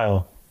 green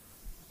dial,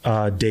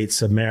 date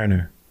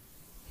Submariner.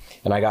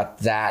 And I got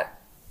that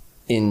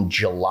in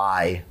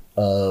July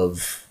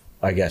of,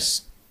 I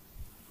guess,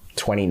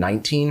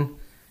 2019.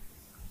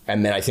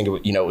 And then I think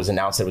it was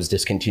announced that it was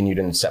discontinued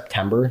in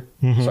September.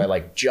 So I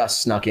like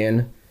just snuck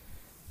in.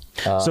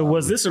 So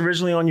was this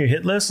originally on your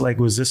hit list? Like,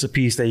 was this a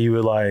piece that you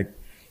were like,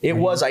 It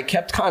was. I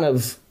kept kind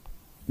of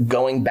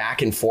going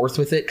back and forth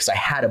with it because I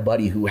had a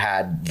buddy who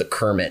had the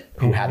Kermit,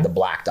 who had the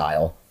black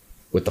dial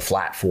with the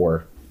flat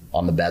 4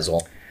 on the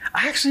bezel.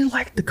 I actually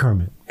like the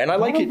Kermit. And I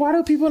like it. Why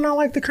do people not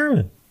like the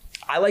Kermit?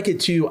 I like it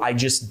too. I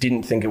just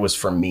didn't think it was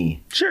for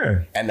me.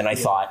 Sure. And then I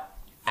thought,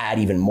 add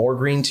even more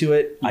green to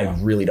it. I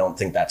really don't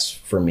think that's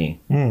for me.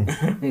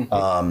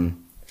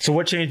 So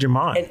what changed your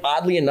mind? And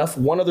oddly enough,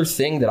 one other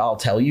thing that I'll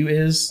tell you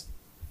is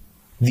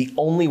the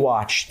only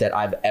watch that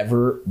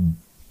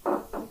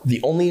the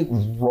only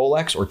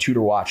Rolex or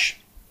Tudor watch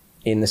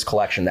in this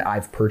collection that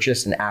I've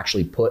purchased and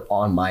actually put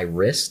on my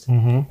wrist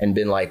and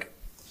been like,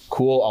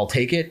 cool, I'll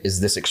take it, is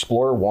this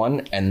Explorer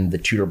 1 and the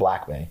Tudor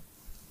Black Bay.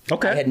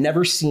 Okay. I had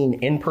never seen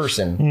in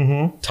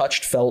person,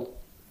 touched, felt,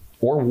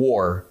 or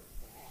wore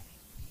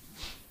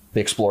the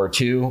Explorer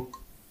 2,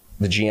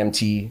 the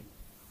GMT,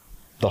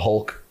 the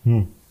Hulk,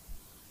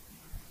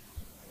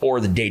 or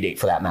the Day-Date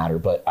for that matter.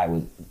 But I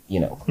was,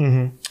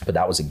 but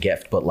that was a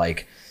gift. But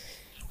like,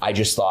 I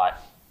just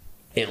thought,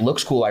 it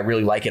looks cool. I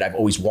really like it. I've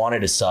always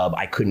wanted a sub.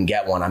 I couldn't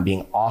get one. I'm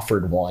being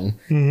offered one.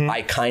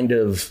 I kind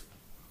of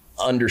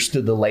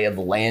understood the lay of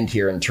the land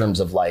here in terms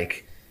of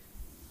like,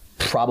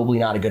 probably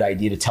not a good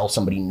idea to tell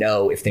somebody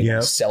no if they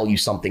want to sell you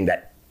something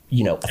that,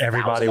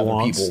 Everybody 1,000 other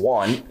wants. people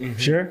want.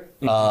 Sure.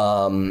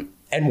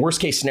 And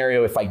worst case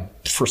scenario, if I,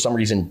 for some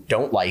reason,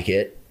 don't like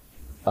it,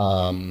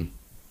 You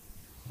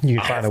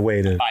can find a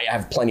way to. I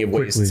have plenty of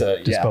ways quickly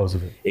to dispose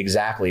of it.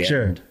 Exactly.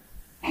 Sure.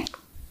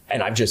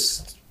 And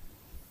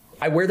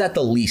I wear that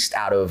the least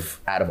out of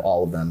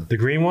all of them. The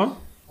green one?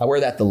 I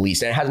wear that the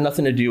least. And it has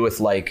nothing to do with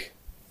like,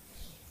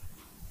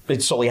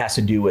 it solely has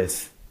to do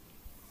with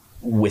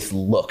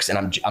looks.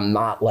 And I'm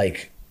not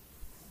like,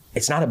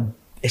 it's not a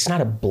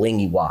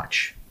blingy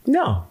watch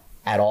No.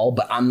 at all,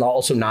 but I'm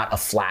also not a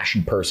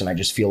flashy person. I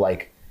just feel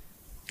like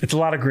It's a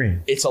lot of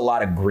green. it's a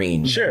lot of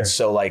green. Sure.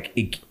 So like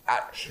it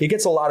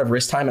gets a lot of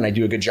wrist time and I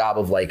do a good job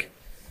of like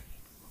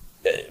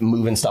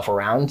moving stuff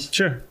around.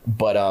 Sure.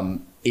 But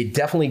it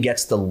definitely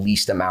gets the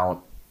least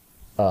amount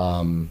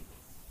Of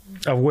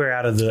wear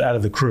out of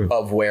the crew.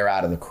 of wear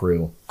out of the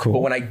crew.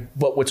 Cool.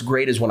 But what's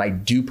great is when I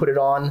do put it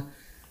on,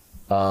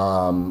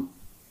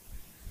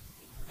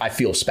 I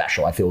feel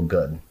special. I feel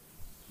good.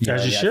 As you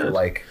I feel should.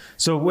 like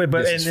So, but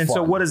This is and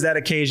so, fun. what does that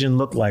occasion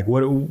look like?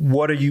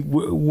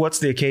 What's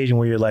the occasion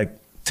where you're like,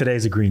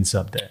 today's a green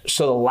sub day?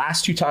 so the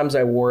last 2 times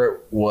I wore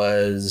it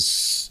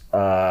was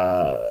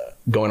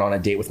going on a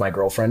date with my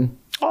girlfriend.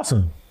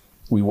 Awesome.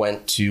 We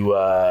went to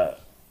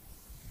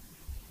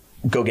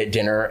go get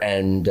dinner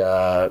and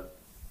go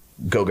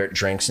get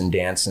drinks and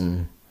dance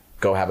and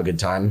go have a good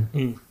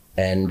time.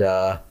 And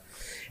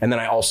then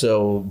I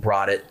also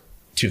brought it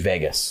to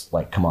Vegas.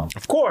 Like, come on.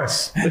 Of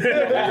course. Of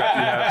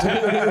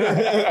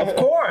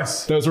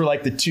course. Those were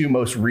like the two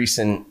most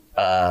recent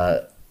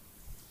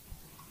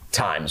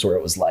times where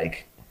it was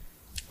like,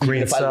 even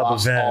if I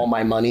lost all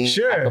my money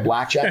at the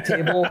blackjack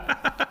table,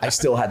 I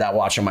still had that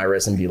watch on my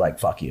wrist and be like,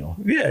 fuck you.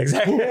 Yeah,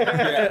 exactly.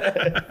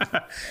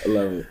 I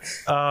love it.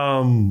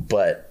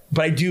 But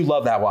I do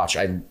love that watch.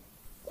 I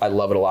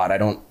love it a lot. I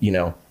don't,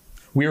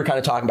 we were kind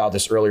of talking about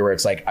this earlier where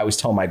it's like, I was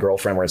telling my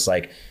girlfriend where it's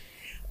like,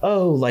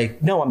 oh,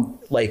 like, no,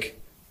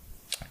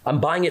 I'm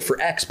buying it for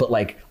X, but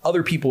like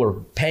other people are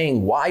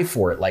paying Y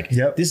for it. Like,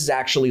 this is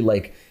actually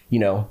like,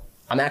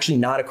 I'm actually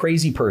not a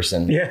crazy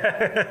person.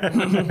 Yeah.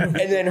 And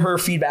then her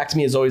feedback to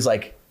me is always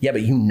like, yeah,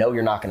 but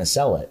you're not going to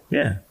sell it.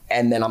 Yeah.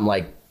 And then I'm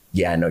like,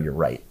 yeah, I know you're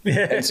right.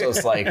 And so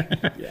it's like,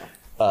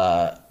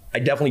 I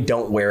definitely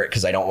don't wear it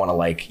because I don't want to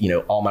like,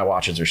 all my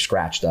watches are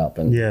scratched up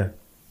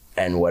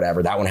and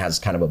whatever. That one has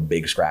kind of a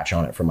big scratch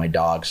on it for my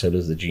dog. So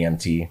does the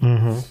GMT.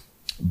 Mm-hmm.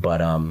 But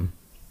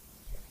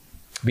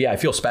yeah, I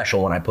feel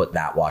special when I put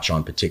that watch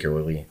on,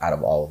 particularly out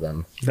of all of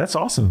them. That's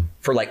awesome.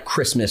 For like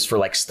Christmas, for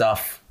like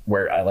stuff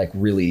where I like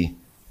really,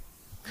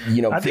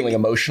 feeling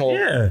emotional.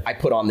 Yeah. I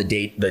put on the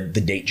date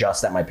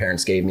just that my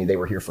parents gave me. They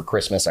were here for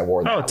Christmas. I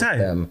wore that with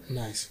them.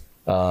 Nice.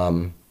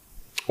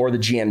 Or the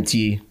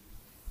GMT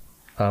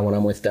when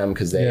I'm with them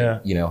because they, I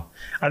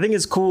think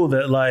it's cool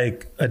that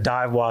like a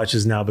dive watch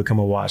has now become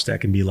a watch that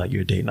can be like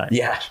your date night.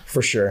 Yeah,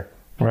 for sure.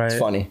 Right. It's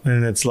funny.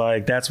 And it's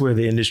like, that's where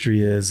the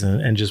industry is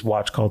and just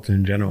watch culture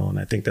in general. And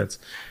I think that's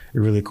a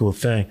really cool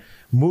thing.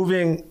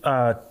 Moving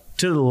to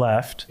the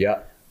left. Yeah.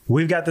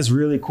 We've got this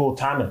really cool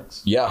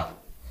Timex. Yeah.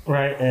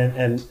 Right.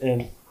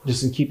 And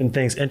just in keeping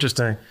things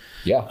interesting.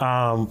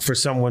 Yeah. For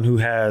someone who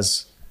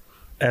has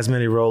as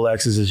many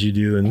Rolexes as you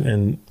do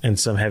and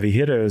some heavy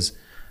hitters,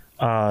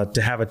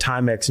 to have a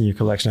Timex in your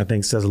collection, I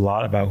think says a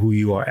lot about who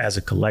you are as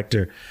a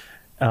collector,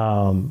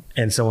 and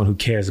someone who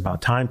cares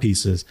about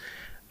timepieces.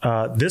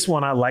 This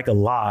one I like a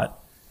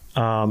lot.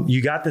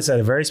 You got this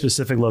at a very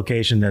specific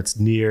location that's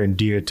near and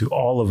dear to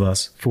all of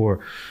us for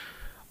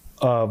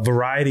a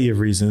variety of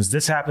reasons.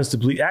 This happens to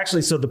be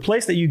actually, so the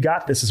place that you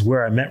got this is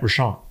where I met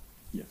Rashawn.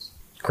 Yes.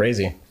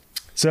 Crazy.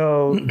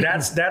 So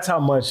that's how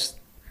much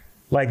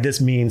like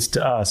this means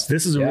to us.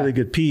 This is a really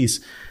good piece.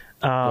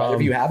 Do either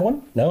of you have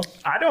one? No,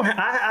 I don't.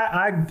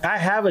 I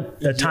have a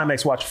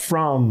Timex watch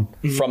from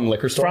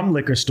liquor store. From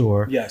liquor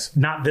store. Yes,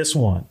 not this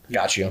one.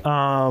 Got you.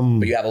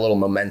 But you have a little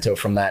memento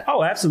from that.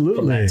 Oh, absolutely.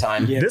 From that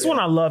time. Yeah, this one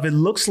I love. It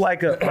looks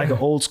like an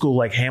old school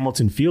like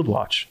Hamilton field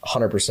watch.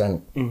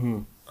 100%.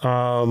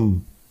 Mm-hmm.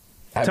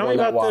 Tell me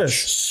about this.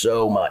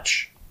 So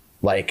much.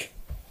 Like,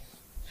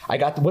 I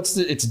got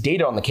it's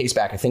dated on the case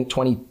back. I think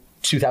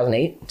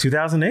 2008.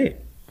 2008.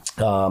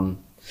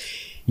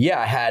 Yeah,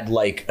 I had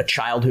like a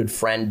childhood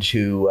friend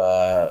who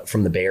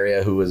from the Bay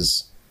Area who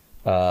was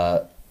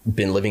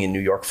been living in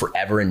New York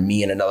forever, and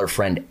me and another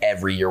friend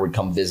every year would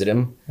come visit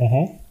him.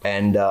 Mm-hmm.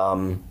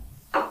 And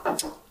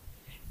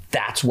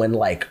that's when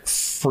like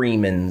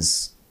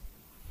Freeman's,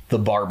 the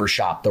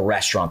barbershop, the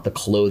restaurant, the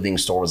clothing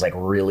store was like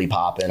really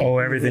popping. Oh,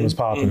 everything was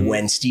popping.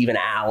 When Stephen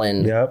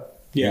Allen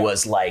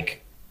was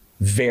like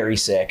very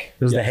sick.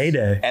 It was the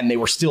heyday. And they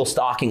were still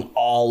stocking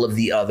all of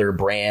the other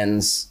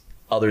brands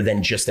other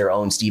than just their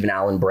own Stephen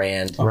Allen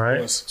brand.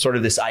 Right. Sort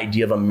of this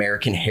idea of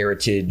American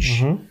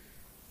heritage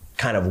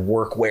kind of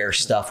workwear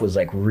stuff was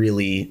like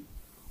really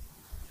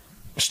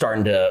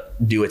starting to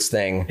do its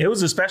thing. It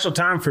was a special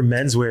time for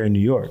menswear in New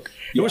York.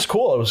 It was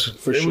cool.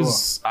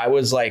 I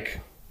was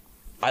like,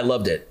 I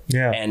loved it.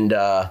 Yeah. And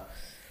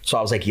so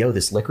I was like, yo,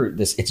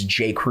 it's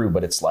J. Crew,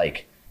 but it's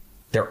like,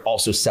 they're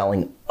also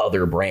selling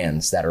other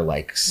brands that are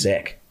like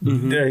sick.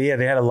 Mm-hmm. Yeah,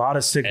 they had a lot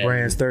of sick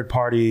brands,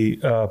 third-party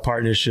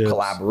partnerships.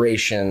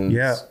 Collaborations.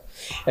 Yeah.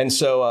 And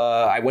so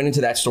I went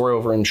into that store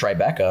over in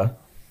Tribeca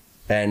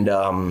and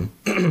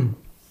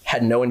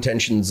had no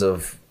intentions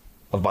of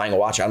buying a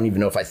watch. I don't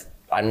even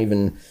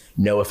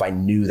know if I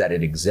knew that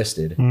it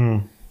existed.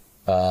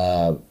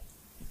 But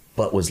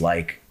was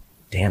like,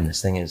 damn, this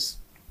thing is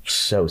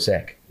so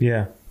sick.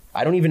 Yeah.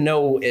 I don't even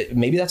know.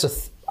 Maybe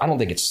that's I don't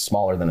think it's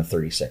smaller than a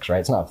 36, right?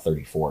 It's not a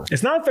 34.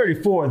 It's not a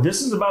 34.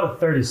 This is about a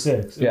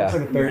 36. It looks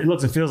like a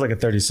 30. It feels like a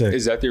 36.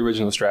 Is that the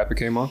original strap it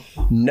came on?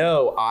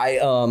 No, I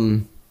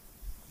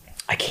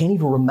can't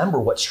even remember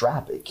what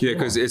strap it came on. Yeah,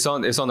 because it's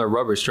on the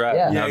rubber strap.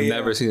 Yeah. I've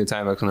never seen the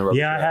Timex on the rubber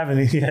strap. I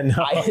haven't. Yeah,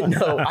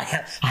 no.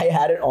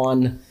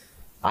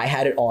 I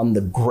had it on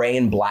the gray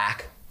and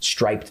black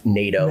striped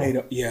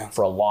NATO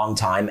for a long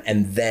time,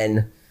 and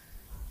then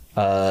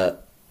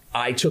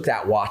I took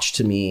that watch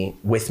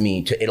with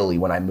me to Italy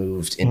when I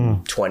moved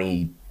in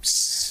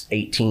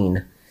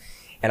 2018,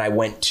 and I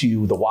went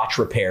to the watch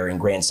repair in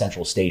Grand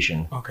Central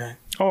Station. Okay.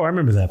 Oh, I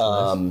remember that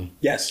place.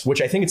 Yes.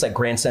 Which I think it's like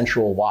Grand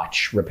Central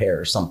Watch Repair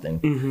or something.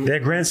 Mm-hmm. They're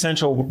Grand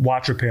Central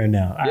Watch Repair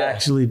now. I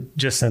actually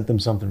just sent them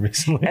something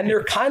recently. And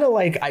they're kind of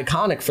like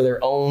iconic for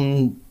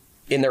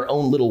in their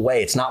own little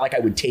way. It's not like I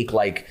would take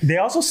like... They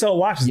also sell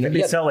watches.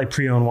 They sell like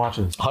pre-owned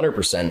watches.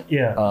 100%.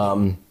 Yeah.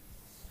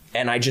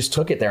 And I just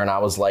took it there and I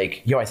was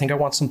like, yo, I think I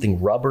want something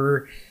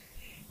rubber.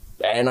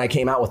 And I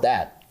came out with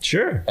that.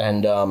 Sure.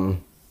 And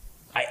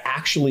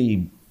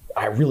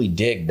I really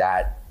dig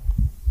that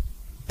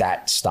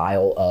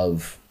style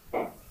of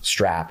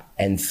strap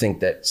and think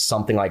that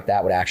something like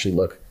that would actually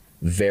look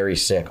very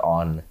sick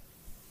on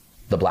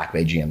the Black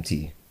Bay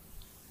GMT.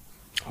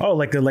 Oh,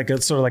 like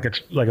a sort of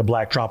like a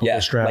black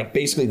tropical strap. Like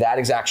basically that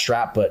exact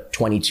strap, but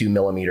 22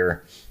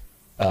 millimeter.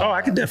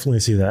 I could definitely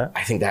see that.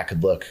 I think that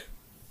could look.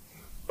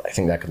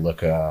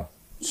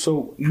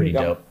 So pretty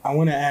dope. I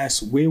want to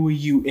ask, where were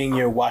you in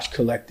your watch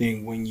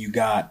collecting when you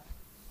got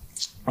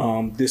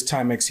this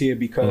Timex here?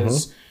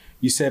 Because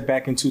you said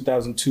back in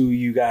 2002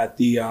 you got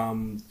the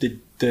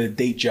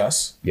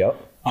Datejust.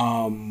 Yep.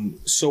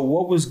 So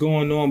what was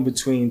going on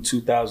between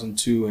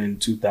 2002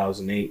 and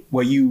 2008?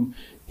 Were you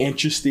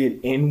interested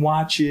in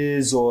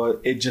watches, or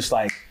it just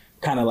like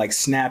kind of like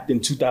snapped in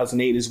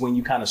 2008 is when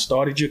you kind of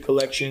started your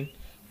collection?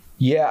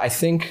 Yeah, I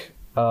think.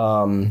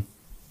 Do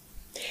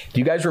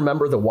you guys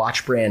remember the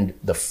watch brand,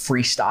 the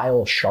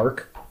Freestyle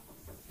Shark?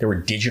 There were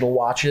digital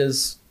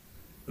watches.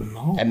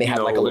 No. And they had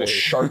like a little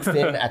shark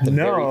fin at the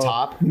very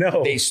top.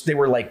 No. They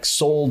were like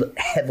sold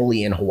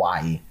heavily in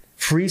Hawaii.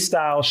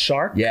 Freestyle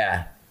Shark?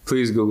 Yeah.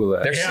 Please Google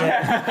that. They're sick.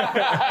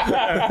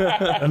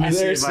 Let me see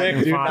They're if I sick,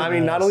 can dude. find I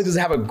mean, not this. only does it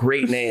have a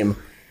great name,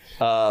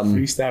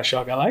 Freestyle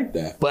Shark, I like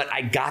that. but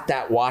I got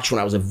that watch when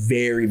I was a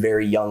very,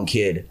 very young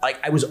kid. Like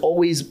I was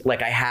always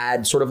like, I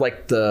had sort of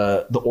like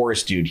the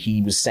Oris dude.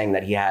 He was saying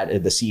that he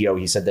had, the CEO,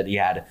 he said that he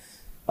had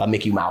a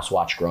Mickey Mouse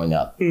watch growing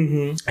up.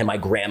 And my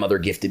grandmother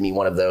gifted me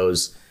one of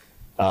those.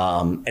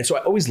 And so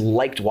I always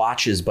liked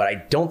watches, but I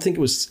don't think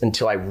it was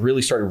until I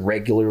really started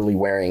regularly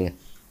wearing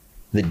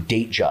the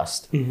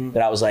Datejust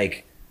that I was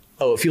like,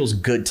 oh, it feels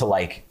good to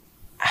like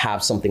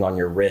have something on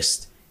your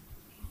wrist.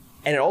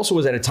 And it also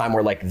was at a time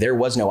where like there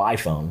was no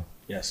iPhone.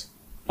 Yes.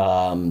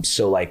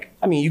 So like,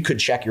 I mean, you could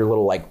check your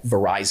little like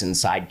Verizon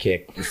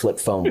Sidekick, your flip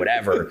phone,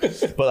 whatever,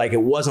 but like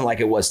it wasn't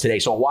like it was today.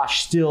 So a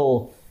watch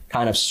still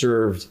kind of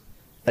served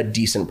a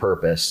decent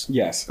purpose.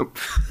 Yes.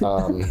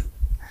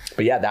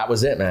 But yeah, that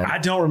was it, man. I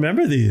don't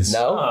remember these.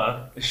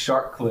 No,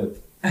 Shark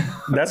clip.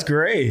 That's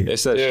great. It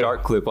says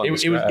shark clip on the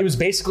strap. it was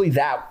basically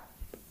that.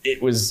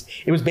 It was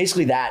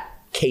basically that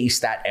case,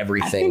 that I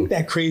everything. think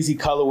that crazy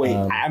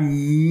colorway, I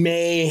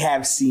may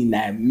have seen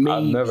that. Maybe.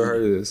 I've never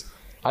heard of this.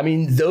 I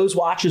mean, those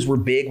watches were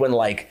big when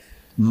like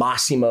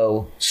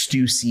Massimo,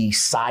 Stussy,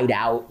 Side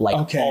Out,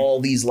 like all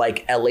these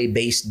like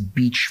LA-based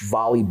beach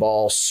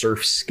volleyball,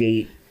 surf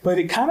skate. But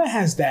it kind of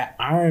has that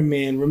Iron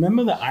Man.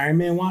 Remember the Iron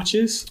Man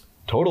watches?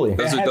 Totally.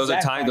 Those are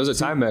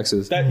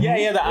Timexes. The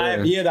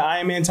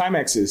Iron Man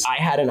Timexes. I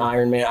had an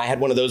Iron Man. I had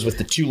one of those with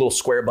the two little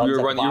square buttons.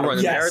 You were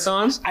running Yes.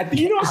 marathons?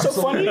 You know what's so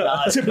funny?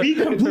 To be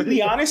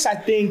completely honest, I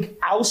think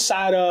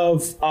outside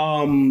of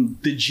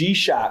the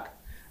G-Shock,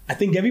 I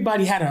think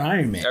everybody had an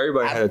Iron Man.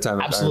 Everybody had a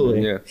Timex.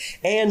 Absolutely. Iron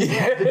Man, And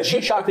the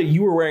G-Shock that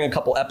you were wearing a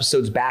couple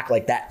episodes back,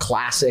 like that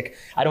classic,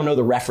 I don't know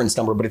the reference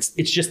number, but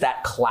it's just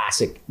that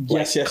classic.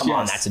 Like, Yes. come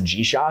on, that's a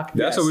G-Shock.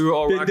 That's what we were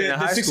all rocking in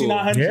high school.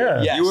 6900.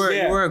 Yeah. Yes. You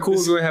weren't cool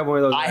if you had one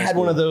of those. I had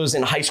one of those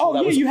in high school. Oh,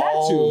 that yeah, was you had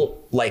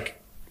all like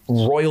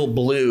royal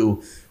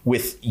blue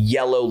with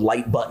yellow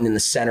light button in the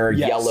center,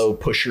 Yes. yellow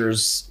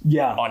pushers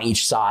on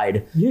each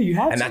side. Yeah, you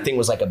had And to. that thing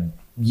was like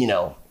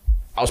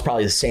I was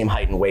probably the same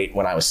height and weight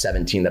when I was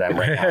 17 that I'm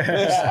right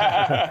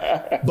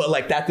now. But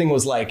like that thing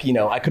was like,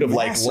 I could have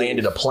like Massive.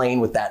 landed a plane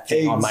with that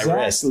thing on my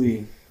wrist.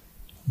 Exactly.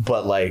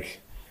 But like,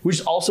 which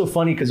is also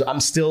funny because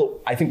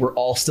I think we're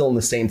all still in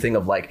the same thing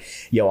of like,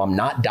 yo, I'm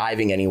not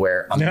diving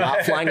anywhere. I'm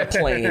not flying a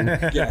plane.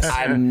 Yes.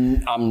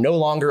 I'm no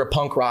longer a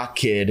punk rock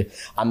kid.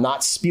 I'm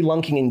not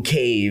spelunking in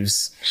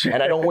caves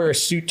and I don't wear a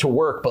suit to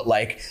work, but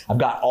like I've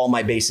got all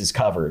my bases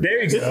covered.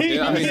 There you go.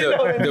 Yeah, I mean,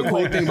 the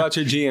cool thing about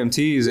your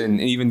GMTs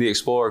and even the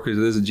Explorer, because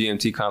there's a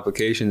GMT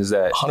complication, is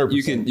that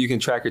 100%. you can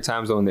track your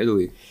time zone in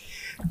Italy.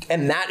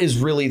 And that is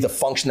really the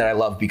function that I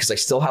love because I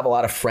still have a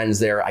lot of friends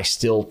there. I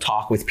still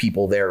talk with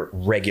people there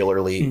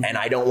regularly and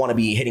I don't want to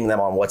be hitting them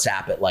on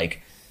WhatsApp at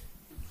like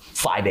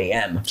 5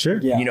 a.m. Sure.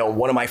 Yeah.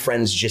 One of my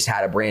friends just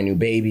had a brand new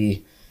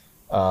baby.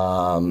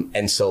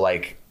 And so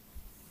like,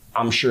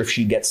 I'm sure if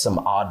she gets some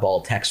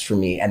oddball text from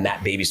me and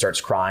that baby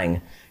starts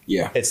crying,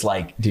 it's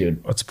like,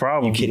 dude, What's the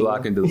problem? kidding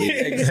Block and delete.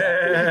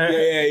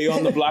 Yeah, you're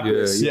on the block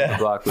list. You're on the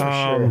block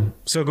list.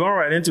 So going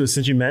right into it,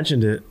 since you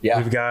mentioned it,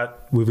 we've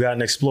got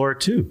an Explorer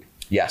 2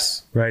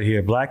 yes. right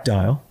here, black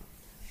dial.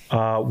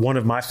 One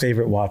of my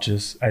favorite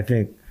watches. I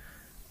think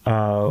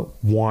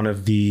one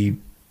of the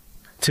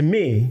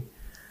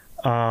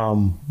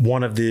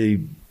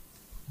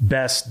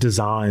best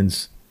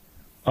designs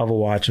of a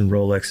watch in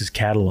Rolex's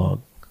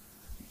catalog.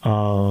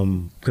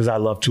 Because I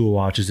love tool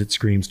watches. It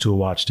screams tool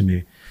watch to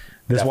me.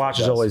 This Definitely watch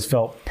has does. always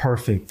felt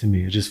perfect to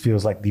me. It just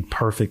feels like the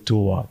perfect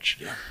tool watch.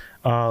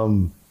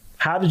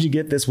 How did you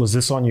get this? Was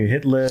this on your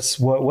hit list?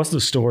 What's the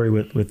story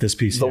with this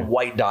piece The here?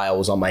 white dial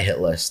was on my hit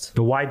list.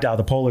 The white dial,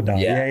 the polar dial.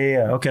 Yeah.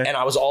 Yeah. Okay. And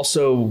I was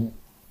also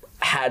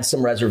had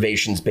some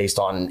reservations based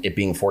on it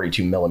being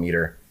 42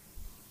 millimeter.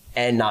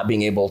 and not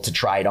being able to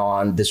try it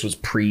on. This was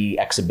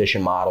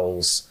pre-exhibition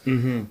models.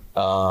 And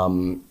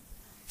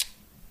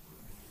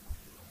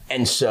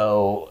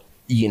so,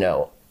 you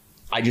know,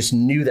 I just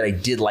knew that I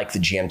did like the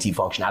GMT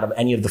function. Out of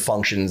any of the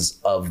functions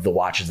of the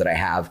watches that I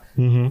have,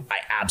 I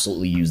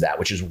absolutely use that,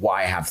 which is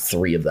why I have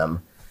 3 of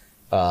them.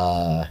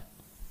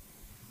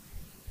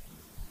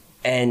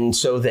 And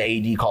so the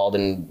AD called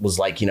and was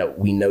like, you know,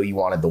 we know you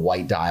wanted the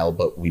white dial,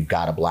 but we've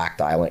got a black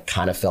dial. And it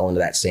kind of fell into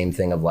that same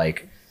thing of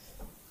like,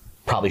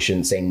 probably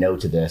shouldn't say no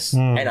to this.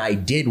 And I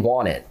did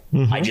want it.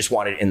 I just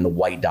wanted it in the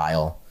white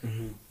dial.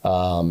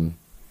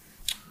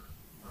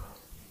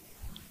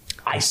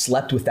 I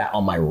slept with that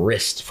on my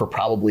wrist for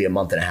probably a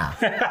month and a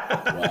half.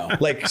 Wow.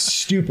 Like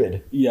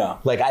stupid. Yeah.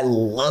 Like I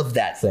love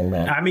that thing,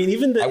 man. I mean,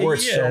 even the I wear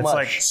it so it's much.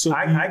 like So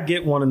I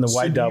get one in the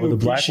white dial, but the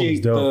black one's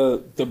appreciate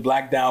dope. the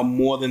black dial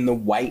more than the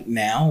white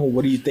now? Or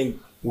what do you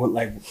think?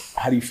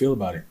 How do you feel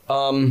about it?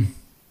 I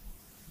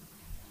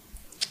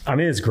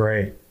mean, it's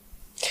great.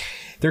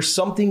 There's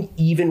something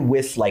even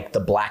with like the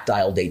black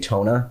dial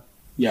Daytona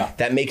Yeah.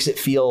 that makes it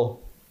feel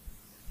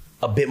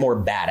a bit more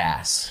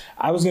badass.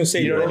 I was gonna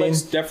say, You know what I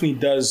Rolex definitely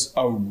does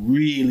a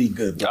really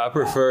good black I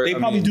prefer. dial. They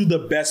probably do the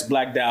best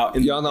black dial.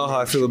 In Y'all know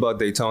how I feel about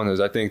Daytonas.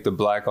 I think the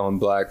black on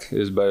black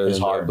is better It's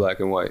than hard. the black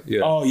and white.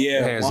 Yeah. Oh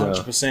yeah, Hands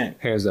 100%. down.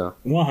 Hands down.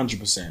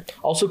 100%.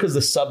 Also because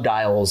the sub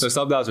dials. The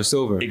sub dials are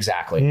silver.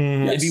 Exactly.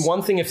 Yes. It'd be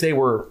one thing if they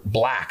were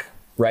black,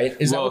 right?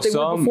 Is that what they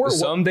were before?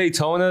 Some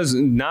Daytonas,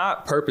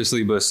 not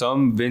purposely, but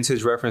some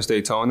vintage reference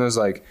Daytonas,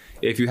 like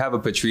if you have a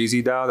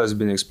Patrizzi dial that's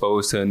been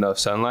exposed to enough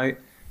sunlight,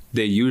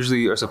 they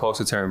usually are supposed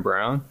to turn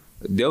brown.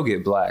 They'll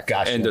get black.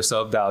 Gotcha. And the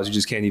sub dials, you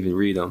just can't even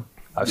read them.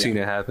 I've seen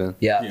it happen.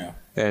 Yeah. Yeah.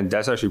 And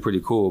that's actually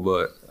pretty cool,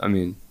 but I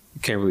mean,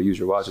 you can't really use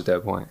your watch at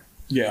that point.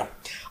 Yeah.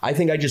 I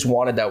think I just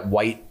wanted that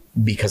white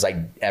because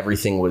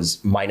everything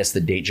was minus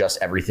the date, just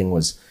everything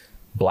was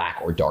black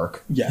or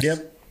dark. Yes.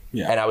 Yep.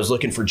 Yeah. And I was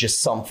looking for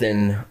just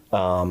something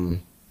to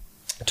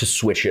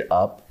switch it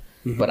up.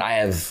 But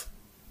I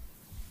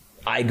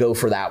go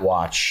for that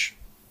watch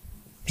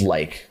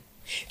like,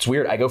 it's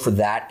weird. I go for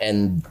that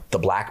and the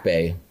Black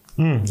Bay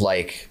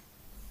like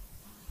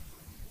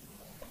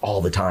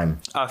all the time.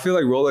 I feel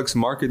like Rolex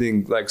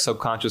marketing like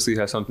subconsciously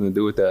has something to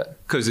do with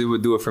that because it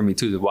would do it for me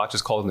too. The watch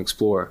is called an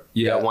Explorer.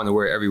 Yeah, I want to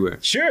wear it everywhere.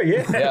 Sure,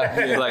 yeah.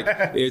 Yeah, like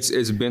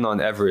it's been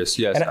on Everest.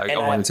 Yes, I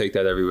want to take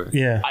that everywhere.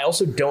 Yeah. I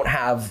also don't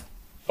have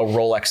a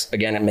Rolex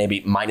again, and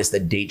maybe minus the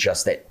date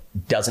just that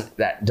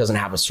doesn't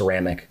have a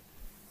ceramic.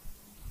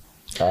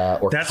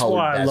 Or That's colored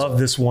why I bezel. love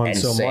this one And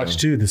so same. much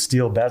too. The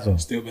steel bezel.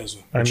 Still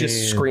bezel. I It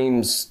just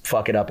screams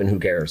fuck it up and who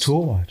cares.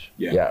 tool watch.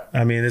 Yeah. Yeah.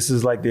 I mean, this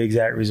is like the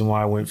exact reason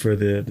why I went for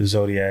the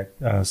Zodiac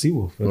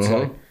Seawolf. It's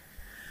like,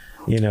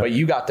 you know, But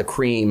you got the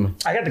cream,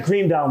 I got the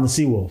cream down on the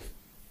Seawolf.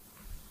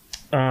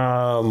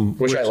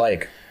 which I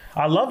like.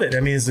 I love it. I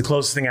mean, it's the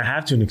closest thing I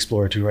have to an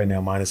Explorer 2 right now,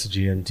 minus the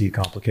GMT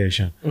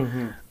complication.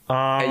 And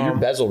your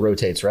bezel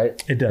rotates,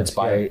 right? It does, It's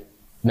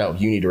no,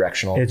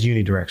 unidirectional. It's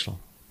unidirectional.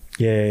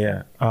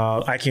 Yeah.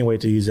 I can't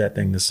wait to use that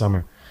thing this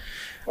summer.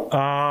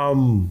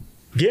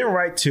 Getting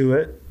right to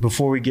it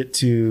before we get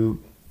to,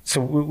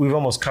 so we've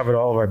almost covered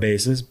all of our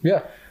bases,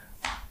 yeah.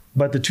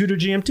 but the Tudor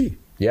GMT.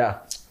 Yeah.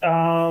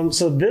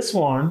 So this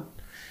one,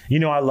 you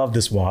know, I love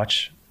this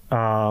watch.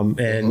 And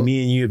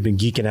me and you have been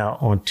geeking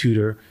out on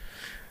Tudor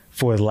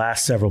for the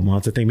last several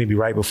months. I think maybe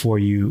right before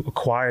you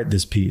acquired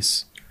this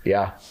piece.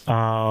 Yeah.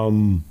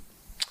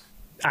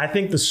 I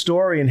think the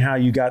story and how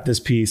you got this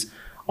piece,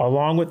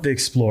 along with the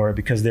Explorer,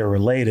 because they're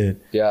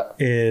related,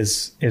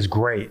 is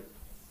great.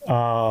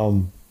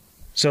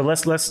 So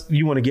let's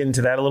you want to get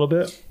into that a little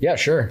bit? Yeah,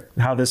 sure.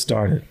 How this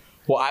started?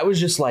 Well, I was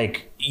just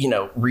like, you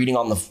know, reading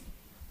on the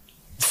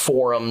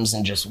forums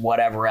and just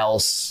whatever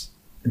else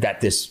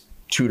that this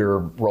Tudor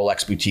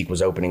Rolex boutique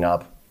was opening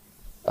up.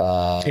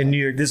 In New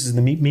York, this is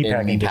the meat In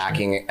packing.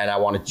 meatpacking, and I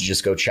wanted to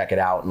just go check it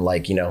out and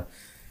like, you know,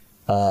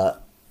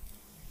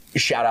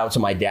 shout out to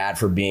my dad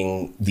for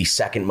being the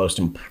second most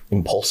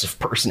impulsive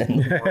person in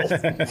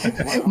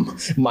the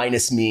world,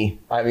 minus me.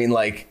 I mean,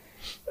 like,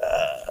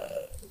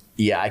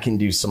 yeah, I can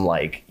do some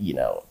like, you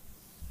know,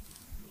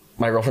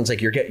 my girlfriend's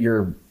like,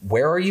 you're,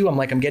 where are you? I'm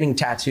like, I'm getting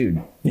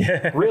tattooed.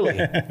 Yeah. Really?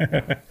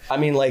 I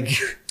mean, like,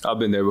 I've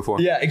been there before.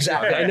 yeah,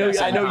 exactly. I know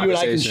you and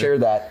I can share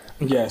that.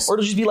 Yes. Or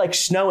it'll just be like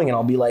snowing and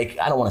I'll be like,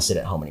 I don't want to sit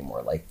at home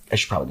anymore. Like, I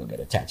should probably go get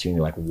a tattoo. And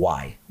you're like,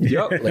 why?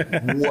 Yep. Like,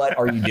 what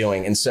are you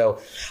doing? And so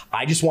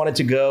I just wanted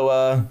to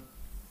go,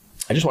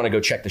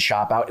 check the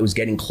shop out. It was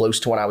getting close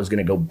to when I was going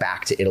to go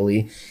back to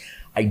Italy.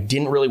 I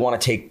didn't really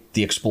want to take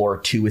the Explorer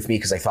 2 with me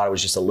because I thought it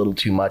was just a little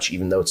too much,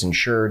 even though it's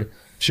insured.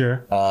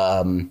 Sure.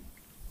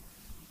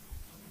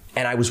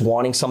 And I was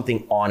wanting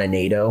something on a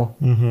NATO.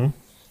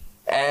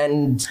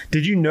 And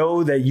Did you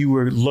know that you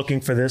were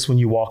looking for this when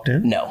you walked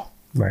in? no.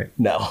 Right.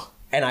 No.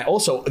 And I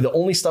also, the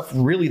only stuff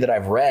really that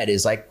I've read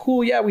is like,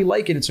 cool, yeah, we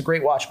like it. It's a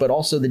great watch, but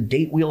also the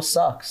date wheel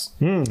sucks.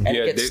 And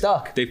it gets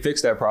stuck. They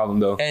fixed that problem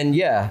though. And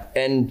yeah.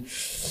 And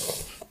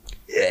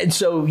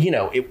so, you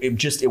know,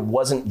 it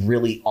wasn't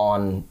really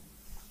on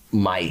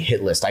my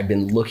hit list. I've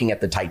been looking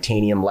at the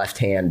titanium left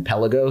hand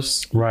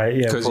Pelagos. Right.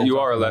 Yeah. Because you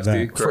are a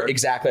lefty.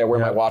 Exactly. I wear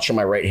my watch on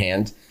my right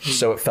hand.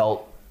 So it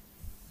felt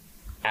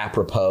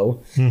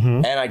apropos.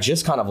 And I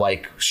just kind of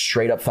like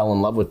straight up fell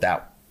in love with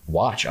that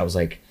watch. I was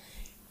like,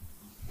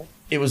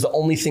 it was the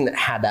only thing that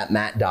had that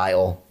matte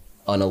dial,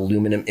 an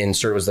aluminum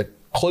insert. It was the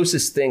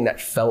closest thing that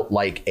felt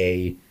like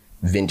a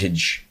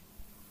vintage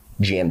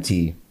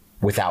GMT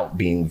without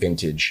being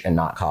vintage and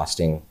not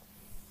costing,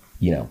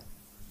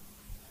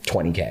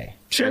 $20K.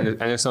 Sure.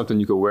 And it's something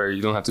you could wear.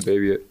 You don't have to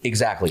baby it.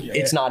 Exactly. Yeah.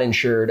 It's not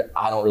insured.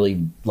 I don't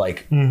really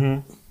like,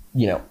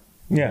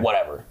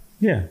 whatever.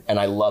 Yeah. And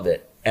I love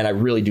it. And I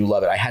really do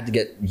love it. I had to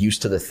get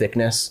used to the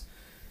thickness.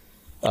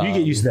 You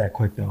get used to that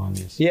quick though on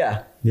this.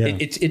 Yeah.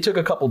 It took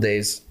a couple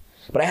days,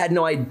 but I had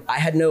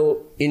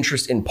no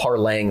interest in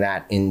parlaying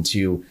that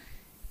into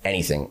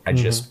anything. I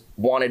just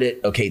wanted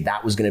it. Okay,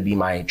 that was going to be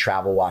my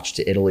travel watch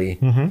to Italy.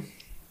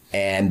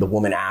 And the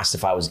woman asked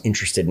if I was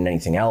interested in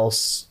anything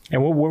else.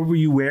 And what were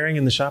you wearing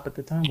in the shop at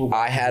the time?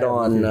 I had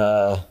on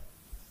the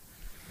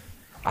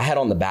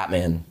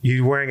Batman.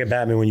 You were wearing a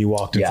Batman when you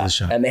walked into the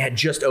shop. And they had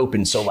just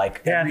opened. So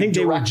like, I think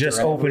they were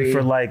just open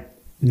for like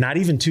not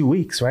even 2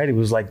 weeks, right? It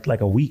was like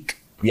a week.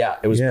 Yeah,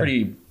 it was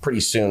pretty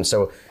soon.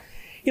 So,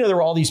 there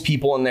were all these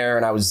people in there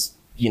and I was,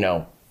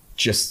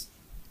 just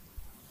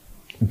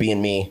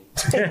being me.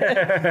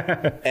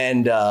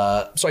 And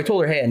so I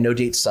told her, hey, a no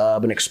date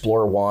sub, an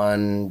Explorer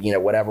 1,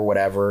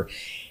 whatever.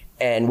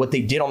 And what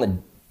they did on the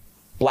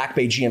Black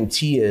Bay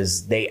GMT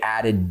is they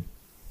added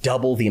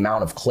double the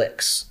amount of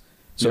clicks.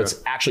 So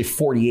it's actually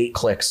 48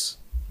 clicks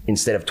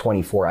instead of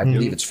 24. I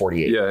believe it's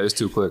 48. Yeah, it's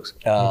 2 clicks.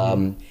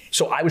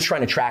 So I was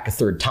trying to track a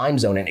third time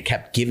zone and it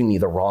kept giving me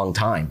the wrong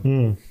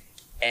time.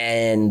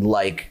 And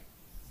like,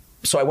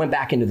 so I went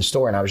back into the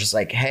store and I was just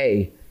like,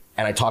 hey,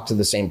 and I talked to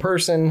the same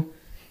person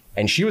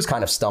and she was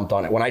kind of stumped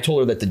on it. When I told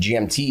her that the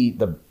GMT,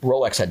 the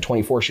Rolex had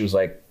 24, she was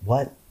like,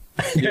 what?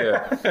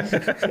 Yeah.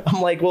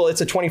 I'm like, well,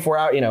 it's a 24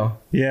 hour,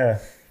 Yeah.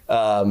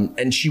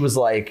 And she was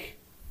like,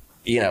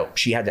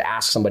 she had to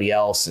ask somebody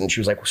else. And she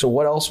was like, so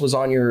what else was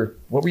on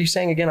what were you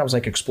saying again? I was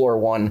like, Explorer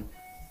 1,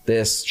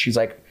 this. She's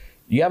like,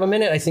 you have a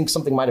minute? I think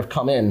something might have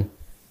come in.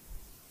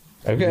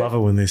 Okay. Love it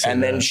when they say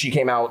and that. then she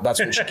came out. That's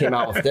when she came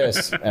out with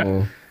this.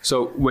 And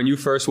so when you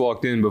first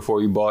walked in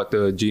before you bought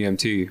the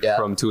GMT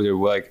from Tudor,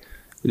 like,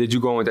 did you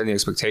go in with any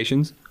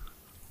expectations?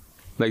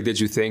 Like, did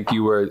you think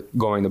you were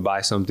going to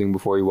buy something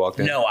before you walked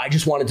in? No, I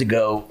just wanted to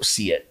go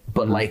see it.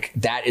 But like,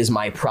 that is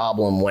my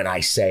problem when I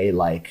say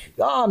like,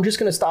 oh, I'm just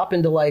going to stop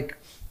into like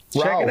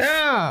Ralph. Check it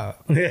out.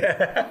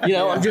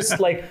 Yeah. I'm just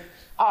like,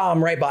 oh,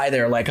 I'm right by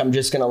there. Like, I'm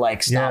just going to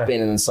like stop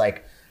in and it's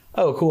like,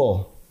 oh,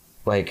 cool.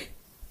 Like,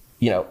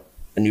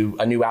 a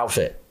new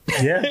outfit.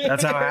 Yeah,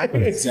 that's how it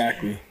happens.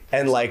 Exactly.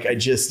 And like, I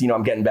just,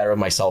 I'm getting better with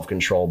my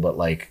self-control, but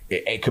like,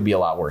 it could be a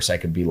lot worse. I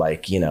could be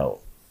like,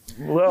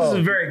 well, this is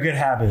a very good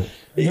habit.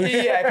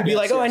 Yeah, I could be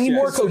like, I need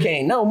more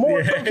cocaine. No,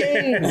 more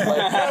cocaine.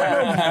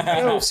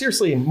 Like, no,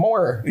 seriously,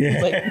 more.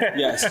 Yeah. Like,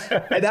 Yes.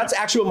 And that's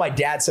actually what my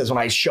dad says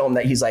when I show him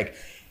that. He's like,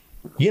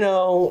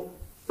 you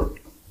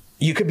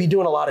could be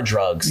doing a lot of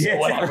drugs or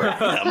whatever.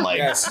 And I'm like,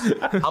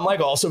 I'm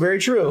like, also very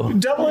true.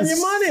 Doubling your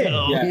money.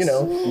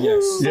 So,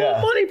 Yes.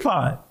 Little money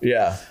pot.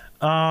 Yeah.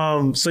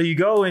 So you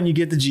go and you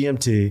get the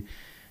GMT,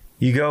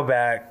 you go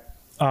back.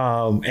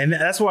 And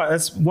that's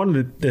one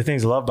of the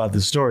things I love about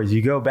this story is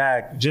you go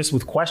back just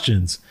with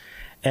questions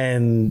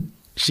and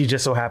she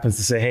just so happens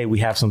to say, hey, we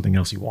have something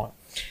else you want.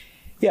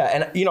 Yeah.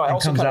 And, I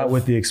also comes out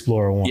with the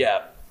Explorer 1.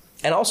 Yeah.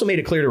 And I also made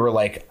it clear to her,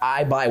 like,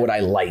 I buy what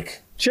I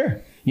like.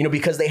 Sure.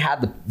 Because they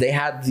had the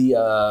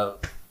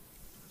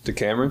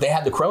Cameron? They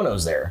had the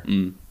Chronos there.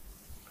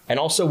 And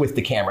also with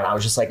the Cameron, I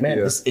was just like, man,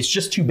 it's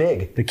just too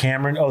big. The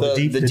Cameron,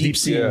 the deep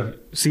sea.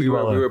 We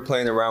were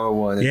playing around with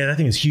one. Yeah, that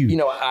thing is huge.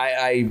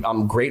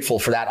 I'm grateful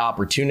for that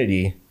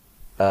opportunity.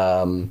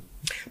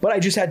 But I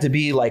just had to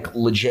be like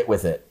legit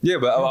with it. Yeah,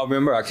 but I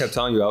remember I kept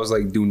telling you, I was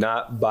like, do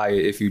not buy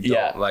it if you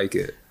don't like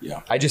it.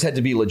 Yeah. I just had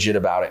to be legit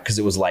about it because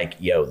it was like,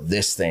 yo,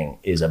 this thing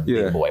is a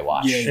big boy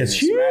watch. Yeah, it's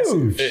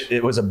huge.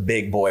 It was a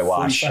big boy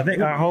watch. I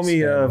think our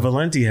homie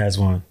Valenti has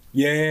one.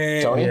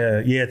 Yeah. Tony?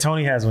 Yeah,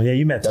 Tony has one. Yeah,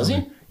 you met Does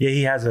Tony. he? Yeah,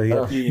 he has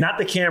not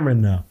the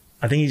Cameron though.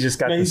 I think he's just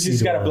got He's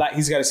just got a black.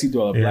 He's got a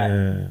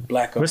C-Dweller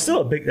black. But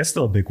still that's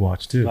still a big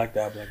watch too. Black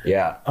that.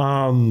 Yeah.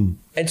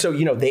 And so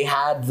they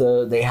had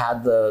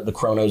the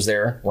Chronos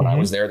there when I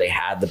was there. They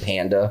had the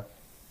Panda.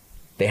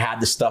 They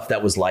had the stuff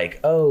that was like,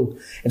 oh,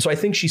 and so I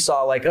think she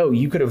saw like, oh,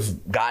 you could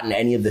have gotten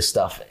any of this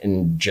stuff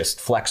and just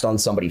flexed on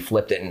somebody,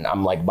 flipped it, and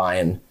I'm like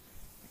buying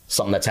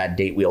something that's had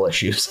date wheel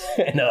issues.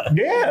 And,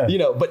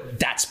 but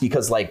that's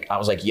because like I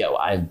was like, yo,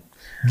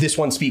 this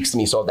one speaks to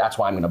me, so that's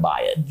why I'm going to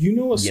buy it. You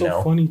know what's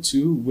so funny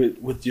too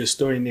with your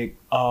story, Nick?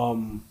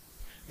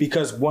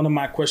 Because one of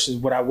my questions,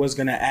 what I was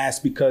going to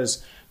ask,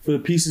 because for the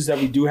pieces that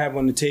we do have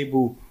on the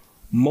table,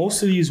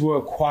 most of these were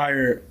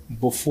acquired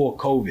before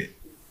COVID.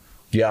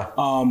 Yeah.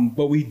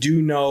 But we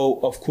do know,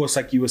 of course,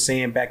 like you were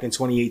saying back in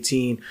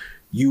 2018,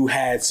 you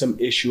had some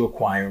issue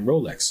acquiring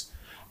Rolex.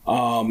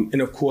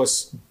 And of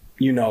course,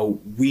 you know,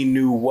 we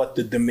knew what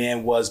the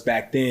demand was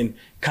back then,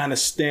 kind of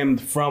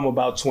stemmed from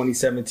about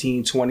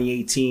 2017,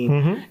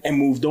 2018, and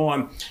moved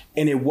on.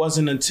 And it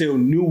wasn't until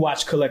new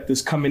watch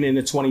collectors coming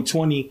into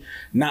 2020,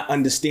 not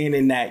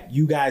understanding that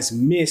you guys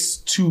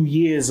missed 2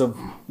 years of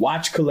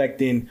watch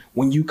collecting.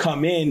 When you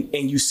come in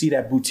and you see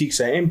that boutiques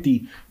are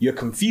empty, you're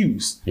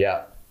confused.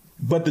 Yeah.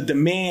 But the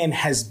demand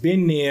has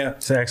been there.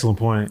 It's an excellent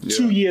point.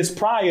 2 years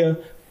prior.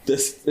 The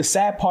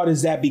sad part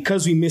is that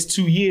because we missed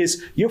 2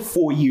 years, you're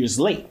 4 years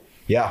late.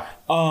 Yeah.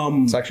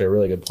 It's actually a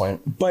really good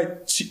point.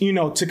 But, you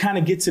know, to kind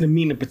of get to the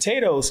meat and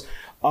potatoes,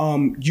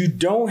 you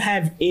don't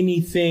have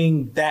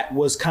anything that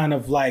was kind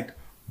of like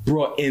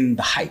brought in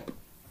the hype,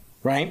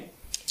 right?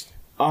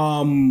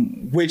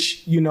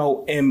 Which, you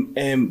know,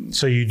 and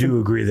So you do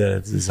agree that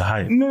it's a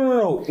hype?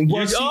 no.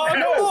 Well, see, come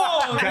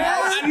on,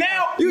 man.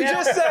 now You now-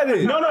 just said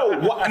it. No.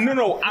 I'm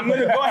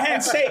gonna go ahead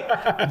and say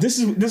this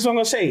is what I'm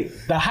gonna say.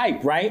 The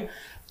hype, right?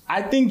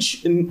 I think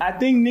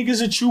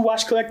niggas a true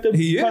watch collector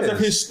He because is. of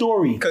his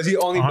story. Because he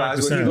only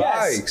buys what he 100%.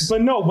 likes.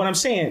 But no, what I'm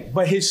saying,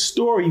 but his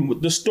story,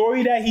 the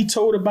story that he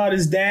told about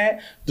his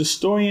dad, the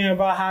story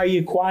about how he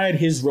acquired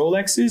his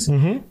Rolexes,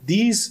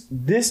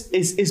 this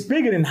is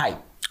bigger than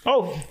hype.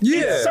 Oh,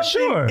 Yeah,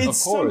 sure.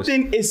 It's Of course.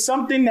 it's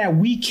something that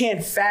we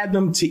can't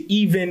fathom to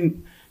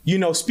even, you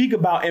know, speak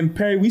about. And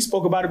Perry, we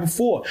spoke about it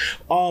before.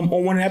 On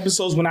one of the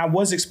episodes when I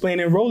was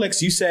explaining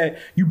Rolex,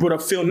 you brought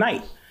up Phil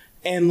Knight.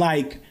 And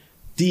like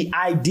the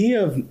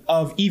idea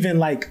of even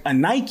like a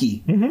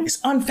Nike is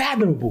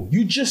unfathomable.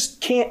 You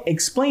just can't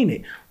explain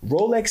it.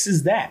 Rolex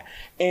is that.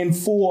 And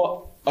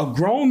for a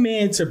grown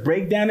man to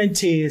break down in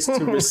tears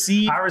to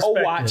receive I a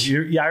respect watch.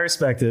 it. I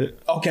respect it.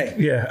 Okay.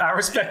 Yeah, I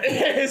respect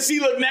it. See,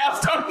 look, now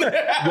it's starting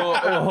to Well,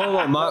 hold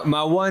on.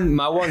 My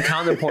one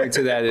counterpoint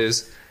to that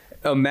is,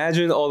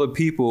 imagine all the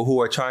people who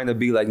are trying to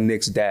be like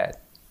Nick's dad.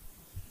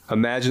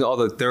 Imagine all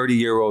the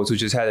 30-year-olds who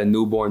just had a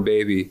newborn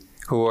baby,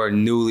 who are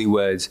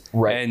newlyweds,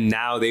 Right. and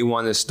now they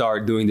want to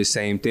start doing the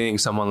same thing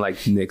someone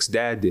like Nick's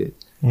dad did.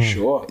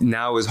 Sure.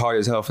 Now it's hard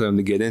as hell for them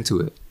to get into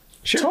it.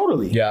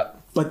 Totally. Yeah.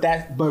 But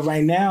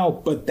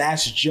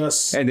that's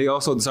just And they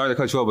also, sorry to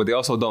cut you off, but they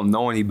also don't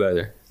know any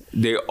better.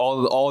 They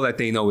all that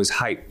they know is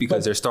hype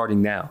because they're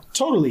starting now.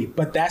 totally.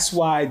 But that's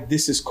why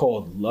this is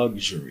called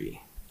luxury.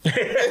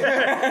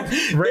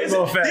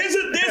 Rainbow effect.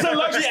 There's a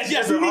luxury.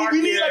 Yes,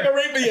 we need like a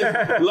rainbow.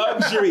 Yes,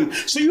 luxury.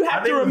 So you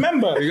have to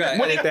remember. You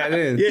gotta edit that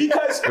in.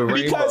 Because The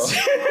rainbow.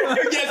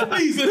 yes,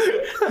 please.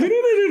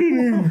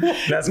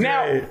 That's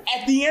Now, great.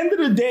 at the end of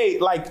the day,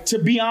 like, to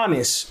be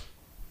honest,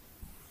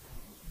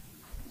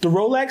 the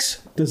Rolex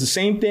does the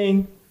same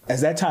thing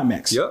as that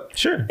Timex. Yep.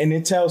 Sure. And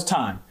it tells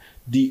time.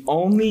 The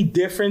only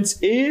difference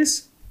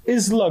is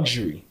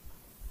luxury.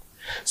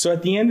 So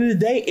at the end of the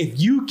day, if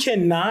you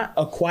cannot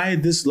acquire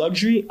this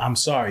luxury, I'm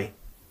sorry.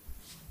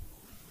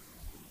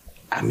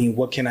 I mean,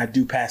 what can I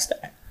do past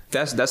that?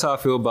 That's how I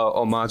feel about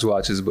homage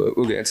watches, but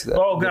we'll get into that.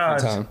 Oh,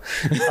 different God.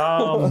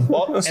 time.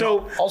 Well,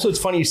 So- also it's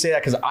funny you say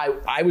that because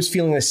I was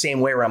feeling the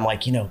same way where I'm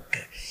like, you know,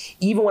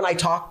 even when I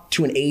talk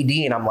to an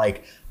AD and I'm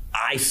like,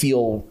 I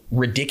feel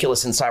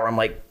ridiculous inside where I'm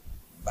like,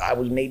 I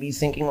was maybe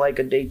thinking like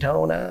a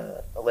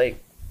Daytona,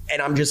 like,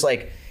 and I'm just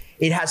like,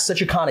 it has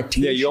such a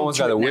connotation. Yeah, you almost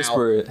to gotta it now.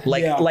 whisper it.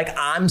 Like, Yeah. like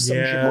I'm some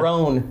Yeah.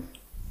 jabron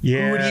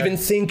Yeah. who would even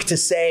think to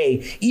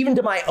say, even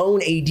to my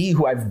own AD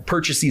who I've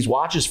purchased these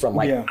watches from,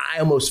 like, Yeah. I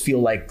almost feel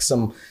like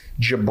some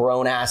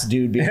jabron ass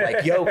dude being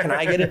like, yo, can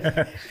I get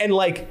it? And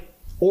like,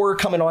 or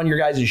coming on your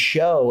guys'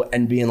 show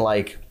and being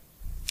like,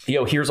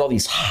 yo, here's all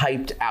these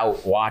hyped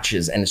out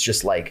watches. And it's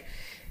just like,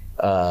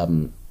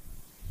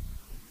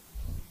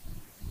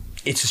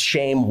 it's a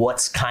shame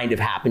what's kind of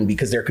happened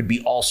because there could be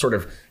all sort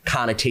of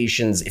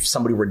connotations if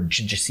somebody were to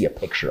just see a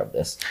picture of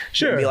this.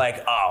 Sure. They'd be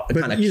like, oh,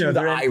 But, kind of you cue know, the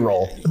they're- eye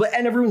roll. But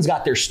and everyone's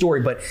got their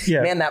story. But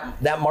Yeah. man,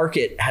 that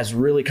market has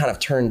really kind of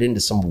turned into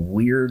some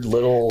weird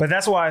little. But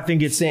that's why I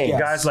think it's Things.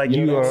 guys like You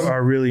you know what I mean?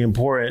 are really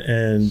important.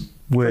 And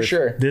with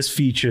sure. this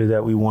feature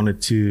that we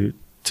wanted to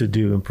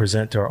do and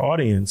present to our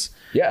audience,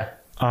 yeah.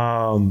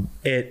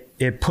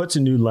 it puts a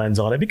new lens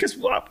on it because,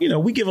 well, you know,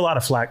 we give a lot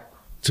of flack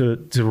to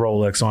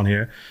Rolex on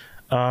here.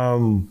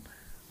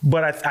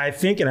 But I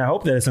think and I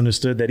hope that it's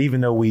understood that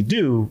even though we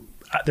do,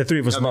 the three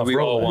of us I mean, love we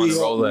all Rolex. want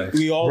Rolex.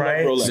 We all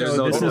Right. love Rolex. There's So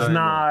no this is denying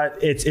not.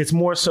 It's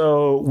more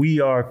so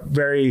we are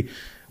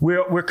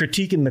we're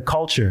critiquing the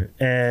culture,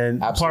 and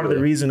part of the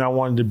Absolutely. reason I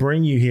wanted to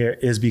bring you here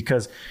is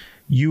because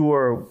you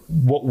are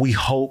what we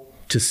hope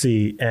to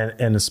see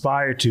and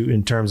aspire to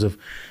in terms of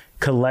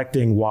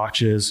collecting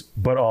watches,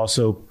 but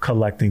also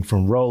collecting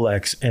from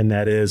Rolex, and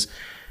that is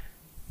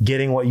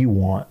getting what you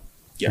want,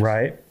 Yes.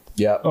 right?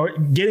 Yeah. Or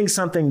getting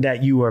something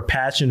that you are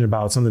passionate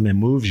about, something that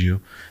moves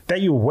you,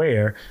 that you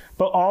wear,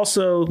 but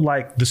also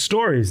like the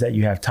stories that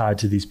you have tied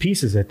to these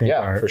pieces, I think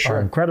Yeah, for sure.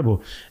 are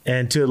incredible.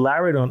 And to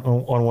elaborate on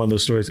one of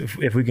those stories,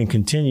 if we can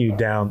continue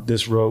down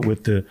this road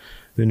with the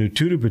new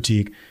Tudor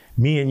boutique,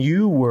 me and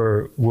you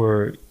were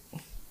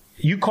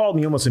you called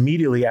me almost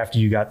immediately after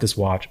you got this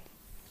watch.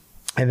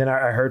 And then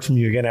I heard from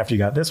you again after you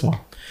got this one.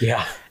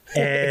 Yeah.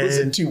 And It was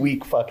a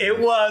 2-week fucking. It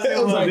was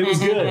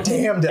good.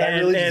 Damn, did I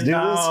really just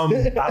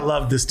do this? I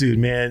love this dude,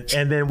 man.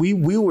 And then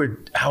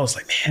I was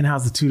like, man,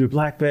 how's the Tudor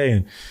Black Bay?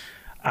 And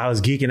I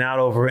was geeking out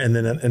over it.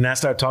 And I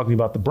started talking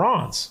about the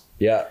bronze.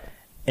 Yeah.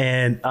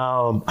 And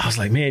I was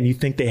like, man, you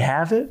think they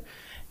have it?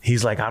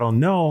 He's like, I don't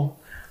know.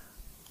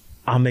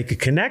 I'll make a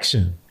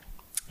connection.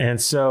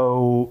 And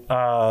so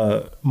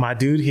my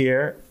dude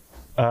here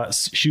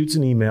shoots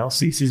an email,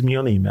 CCs me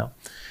on the email,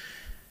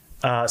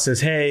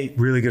 says, hey,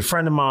 really good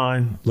friend of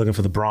mine, looking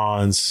for the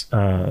bronze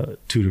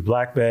Tudor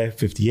Black Bay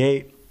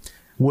 58,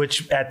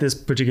 which at this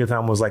particular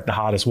time was like the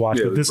hottest watch.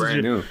 Yeah, but this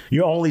is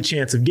your only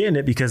chance of getting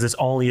it because it's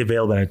only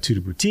available at a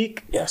Tudor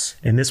boutique. Yes.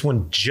 And this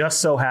one just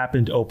so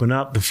happened to open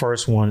up, the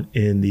first one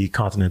in the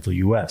continental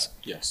US.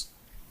 Yes.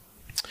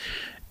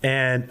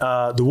 And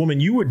the woman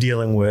you were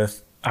dealing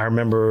with, I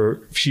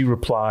remember she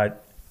replied,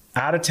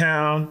 out of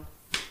town,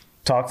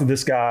 talk to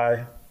this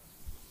guy,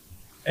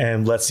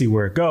 and let's see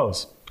where it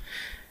goes.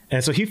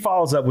 And so he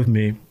follows up with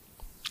me.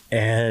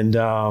 And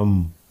I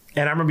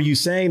remember you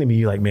saying to me,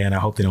 you're like, man, I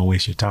hope they don't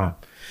waste your time.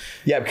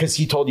 Yeah, because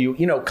he told you,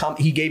 come.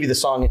 He gave you the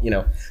song,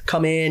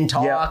 come in,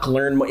 talk,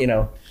 learn what,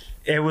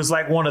 It was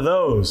like one of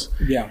those.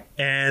 Yeah.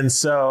 And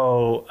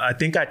so I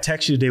think I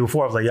texted you the day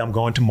before. I was like, yeah, I'm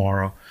going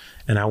tomorrow.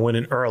 And I went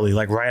in early,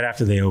 like right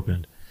after they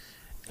opened.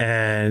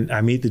 And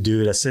I meet the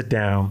dude. I sit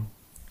down,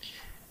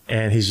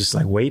 and he's just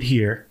like, wait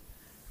here.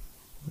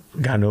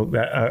 Got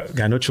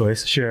no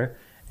choice, sure.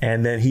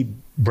 And then he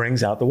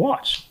brings out the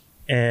watch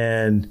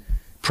and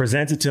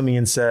presents it to me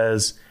and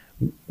says,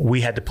 we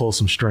had to pull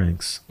some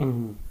strings.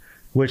 Mm-hmm.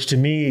 Which to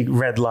me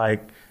read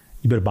like,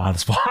 you better buy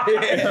this watch.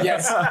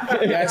 Yes,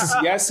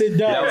 it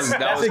does.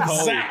 That's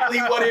exactly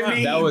what it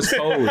means. That was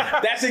cold.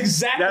 That's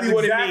exactly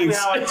what it means.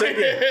 How I took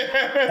it.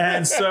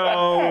 And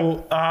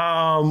so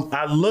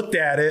I looked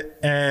at it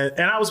and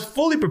I was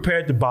fully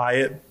prepared to buy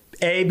it.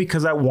 A,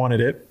 because I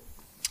wanted it.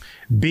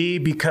 B,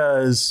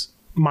 because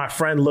my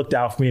friend looked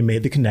out for me and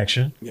made the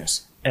connection.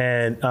 Yes.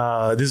 And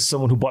this is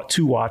someone who bought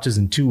 2 watches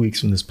in 2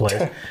 weeks from this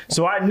place.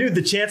 So I knew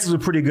the chances were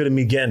pretty good of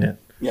me getting it.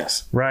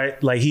 Yes.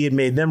 Right? Like he had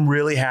made them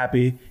really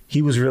happy.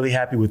 He was really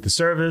happy with the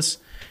service.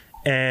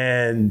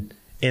 And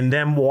in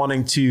them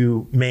wanting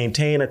to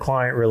maintain a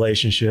client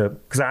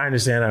relationship, because I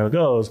understand how it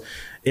goes,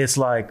 it's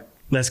like,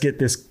 let's get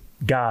this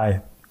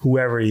guy,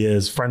 whoever he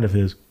is, friend of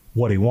his,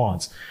 what he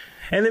wants.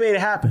 And they made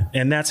it happen.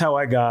 And that's how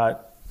I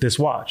got this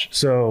watch.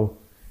 So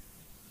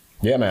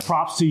yeah, man.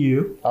 Props to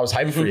you. I was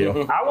hyped for you.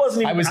 I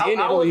wasn't even. I was in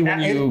Italy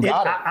when you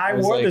got it. I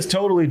wore this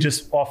totally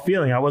just off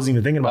feeling. I wasn't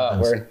even thinking about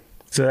this. Word.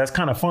 So that's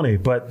kind of funny.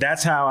 But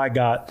that's how I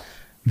got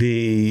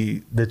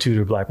the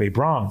Tudor Black Bay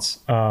bronze.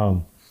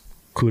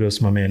 Kudos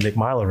to my man Nick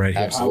Milo right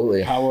here.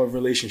 Absolutely. Power of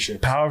relationships.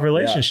 Power of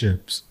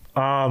relationships.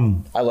 I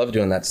love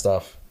doing that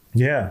stuff.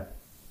 Yeah.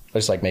 I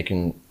just like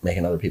making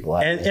other people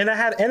happy. And I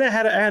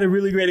had a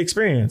really great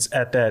experience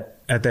at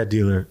that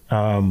dealer.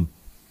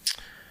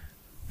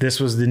 This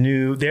was the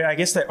new. I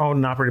guess they're owned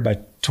and operated by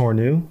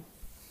Tourneau,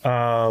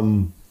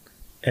 and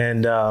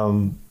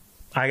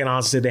I can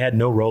honestly say they had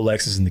no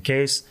Rolexes in the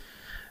case.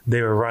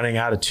 They were running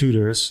out of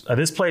Tudors.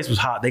 This place was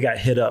hot. They got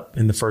hit up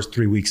in the first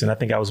 3 weeks, and I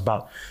think I was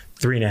about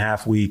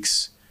 3.5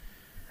 weeks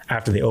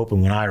after they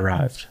opened when I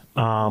arrived.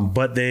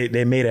 But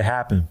they made it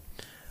happen,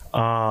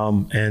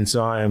 and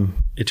so I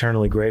am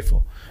eternally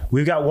grateful.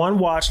 We've got one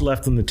watch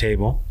left on the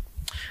table.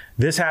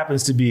 This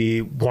happens to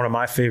be one of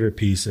my favorite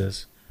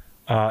pieces.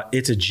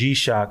 It's a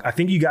G-Shock. I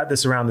think you got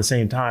this around the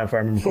same time, if I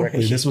remember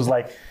correctly. This was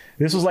like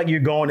you're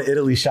going to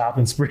Italy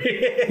shopping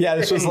spree. Yeah,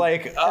 this was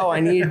like, oh,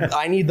 I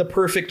need the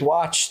perfect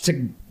watch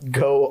to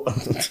go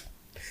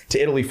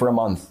to Italy for a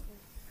month.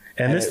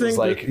 And this thing,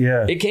 like,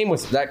 yeah, it came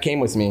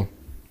with me.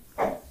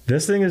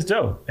 This thing is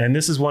dope, and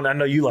this is one I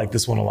know you like.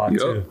 This one a lot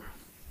too.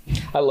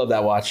 I love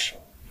that watch.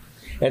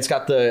 And it's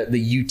got the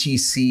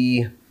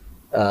UTC.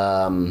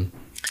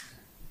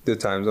 The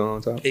time zone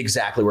on top.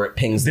 Exactly where it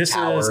pings the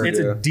tower. It's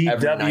a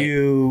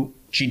DW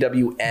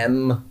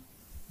GWM.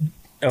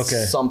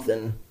 Okay.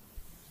 Something.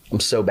 I'm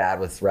so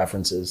bad with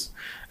references.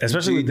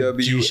 Especially with the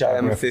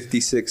G-Shock GWM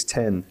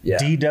 5610. Yeah.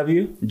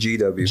 DW?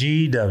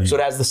 GW. So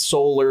it has the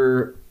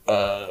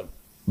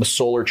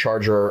solar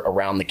charger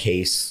around the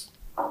case,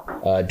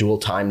 dual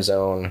time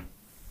zone.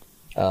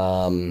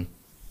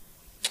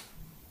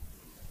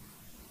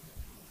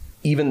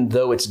 Even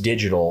though it's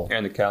digital.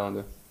 And the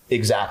calendar.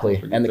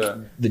 Exactly. And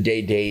the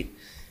date.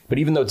 But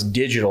even though it's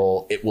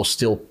digital, it will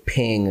still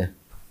ping.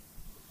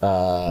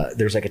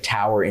 There's like a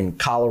tower in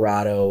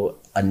Colorado,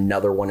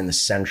 another one in the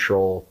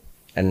central,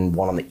 and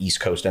one on the East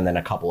Coast, and then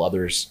a couple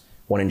others,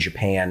 one in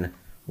Japan,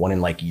 one in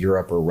like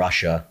Europe or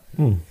Russia.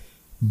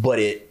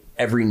 But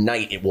every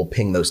night it will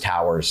ping those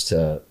towers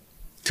to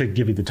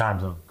give you the time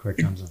zone, correct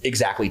time zone.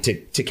 Exactly,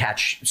 to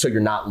catch, so you're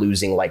not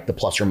losing like the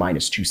plus or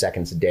minus 2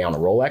 seconds a day on a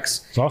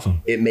Rolex. It's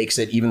awesome. It makes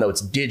it, even though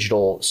it's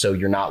digital, so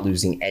you're not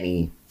losing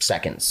any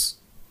seconds.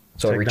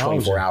 So every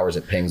 24 hours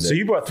it pings it. So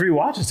you brought 3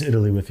 watches to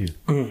Italy with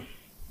you.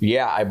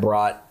 Yeah, I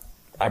brought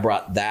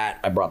that.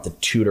 I brought the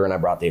Tudor, and I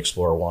brought the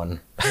Explorer 1.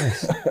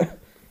 Nice.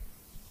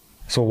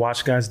 So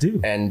watch guys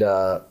do. And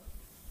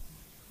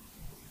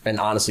and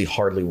honestly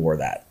hardly wore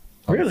that.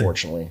 Really?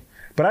 Unfortunately.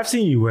 But I've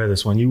seen you wear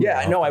this one. Yeah,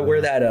 I know. I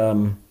wear that.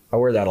 I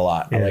wear that a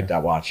lot. Yeah. I like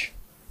that watch.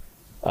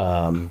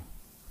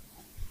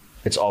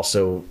 It's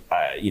also,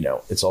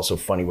 it's also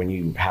funny when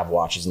you have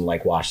watches and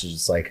like watches.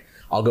 It's like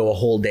I'll go a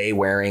whole day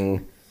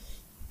wearing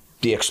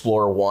the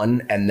Explorer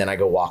 1, and then I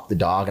go walk the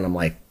dog, and I'm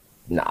like,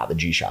 nah, the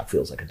G-Shock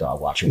feels like a dog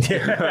watching. You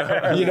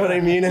know what I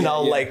mean? And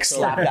I'll like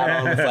slap that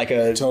on with like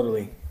a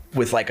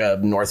with like a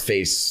North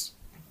Face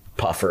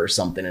puffer or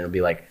something, and it'll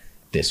be like,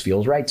 this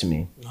feels right to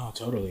me. No,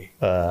 totally.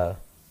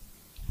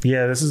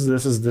 Yeah, this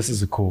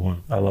is a cool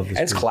one. I love this.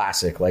 And it's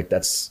classic. Like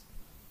that's,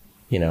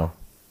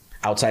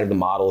 outside of the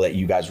model that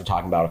you guys were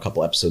talking about a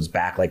couple episodes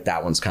back, like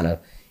that one's kind of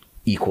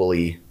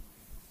equally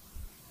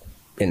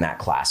in that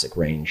classic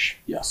range.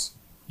 Yes.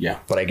 Yeah.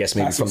 But I guess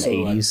maybe Classic from the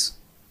silhouette. 80s.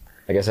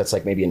 I guess that's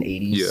like maybe an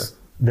 80s. Yeah.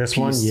 This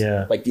one, piece.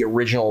 yeah. Like the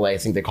original, I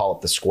think they call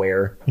it the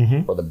square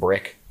or the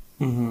brick.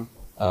 But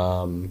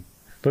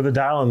the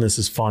dial on this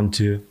is fun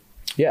too,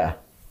 Yeah.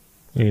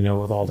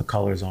 with all the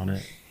colors on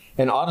it.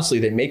 And honestly,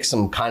 they make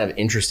some kind of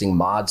interesting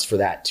mods for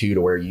that too,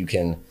 to where you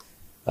can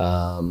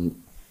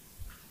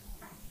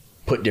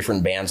put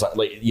different bands on.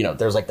 Like,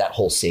 there's like that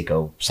whole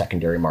Seiko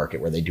secondary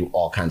market where they do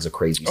all kinds of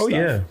crazy stuff.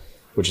 Yeah.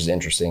 Which is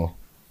interesting.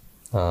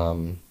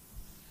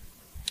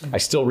 I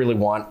still really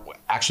want,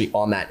 actually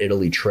on that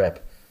Italy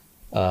trip,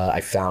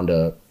 I found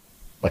a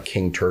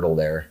king turtle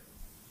there.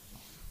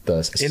 In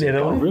Italy?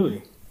 Oh,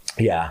 really?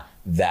 Yeah.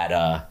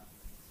 That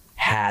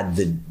had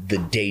the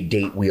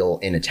date wheel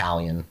in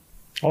Italian.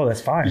 Oh,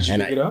 that's fine. Did you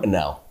look it up?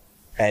 No.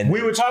 And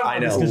We were talking I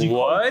about this know. because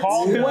you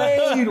called him.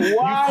 Wait,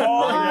 why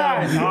called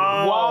not? him.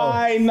 Oh.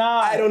 Why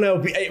not? I don't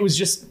know. It was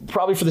just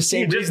probably for the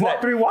same just reason bought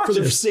that 3 watches.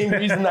 for the same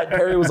reason that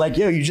Perry was like,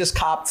 "Yo, you just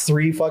copped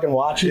 3 fucking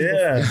watches,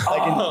 Yeah.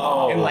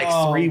 like in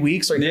like 3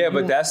 weeks." Or Yeah,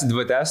 but that's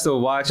the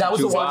watch. that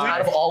was the you one buy.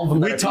 out of all of them.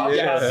 We that I talked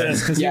bought. about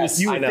this because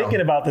Yes, you were I know.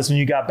 thinking about this when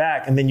you got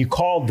back, and then you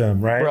called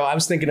them, right? Bro, I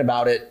was thinking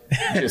about it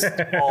just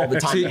all the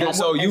time. See, And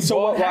so you So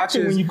bought what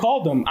happened watches. when you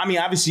called them? I mean,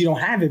 obviously you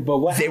don't have it, but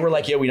what? they were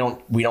like, "Yeah, we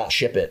don't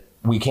ship it.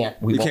 We can't.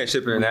 You can't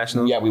ship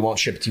international. Yeah, we won't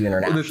ship it to you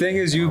international." Well, the thing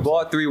is, you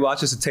bought 3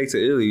 watches to take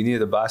to Italy. You needed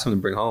to buy something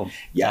to bring home.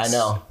 Yeah, I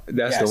know.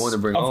 That's the one to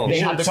bring Of home. They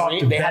You had the should've green.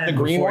 talked They to had the Ben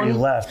green before one. you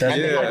left. And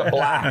they had the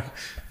black.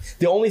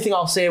 The only thing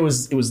I'll say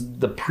was it was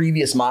the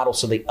previous model,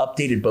 so they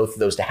updated both of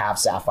those to have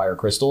sapphire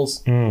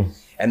crystals, and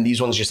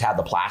these ones just had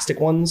the plastic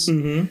ones.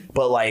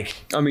 But like,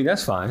 I mean,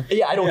 that's fine.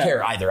 yeah, I don't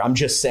care either. I'm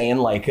just saying,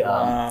 like,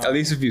 At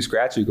least if you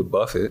scratch, you could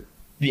buff it.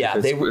 yeah,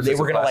 if they it's- were if they it's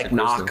were a gonna like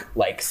plastic knock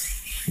like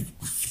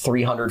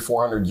 300,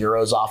 400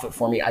 euros off it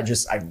for me. I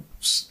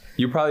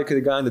You probably could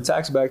have gotten the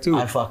tax back too.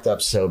 fucked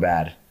up so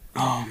bad.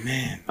 Oh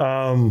man.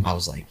 I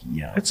was like,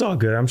 yeah, It's all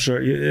good. I'm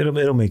sure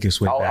it'll make its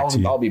way back to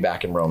you. I'll be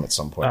back in Rome at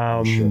some point.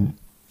 I'm sure.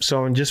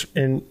 So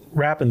in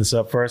wrapping this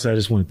up, first, I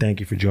just want to thank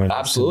you for joining us.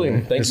 Absolutely. today.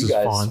 Thank this you is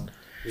guys. fun.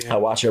 I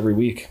watch every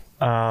week.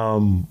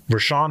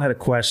 Rashawn had a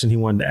question he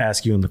wanted to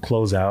ask you in the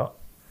closeout.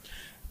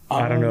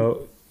 I don't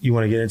know. You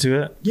want to get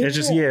into it? Yeah. It's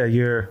just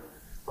you're.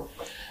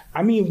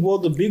 I mean, well,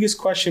 the biggest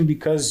question,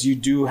 because you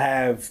do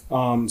have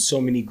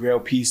so many Grail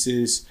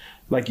pieces,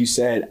 like you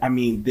said, I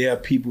mean, there are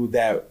people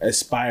that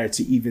aspire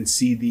to even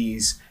see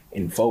these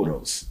in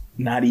photos,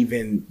 not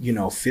even,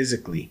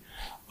 physically.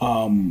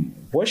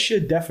 What's your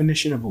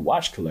definition of a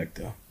watch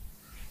collector?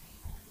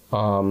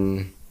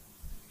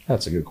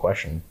 That's a good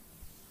question.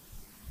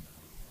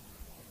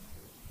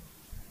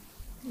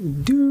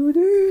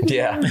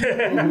 Yeah.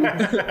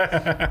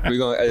 We're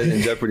gonna edit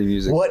in Jeopardy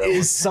music. What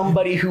is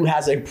somebody who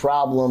has a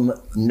problem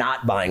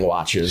not buying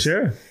watches?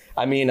 Sure.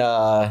 I mean,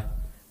 I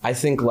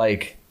think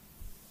like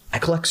I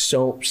collect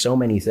so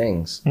many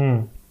things.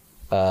 And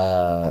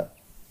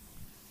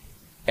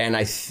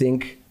I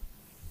think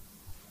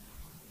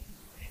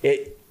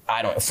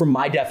from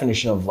my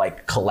definition of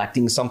like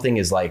collecting something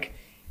is like,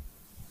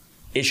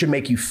 it should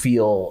make you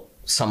feel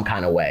some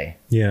kind of way,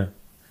 Yeah.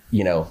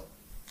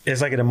 It's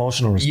like an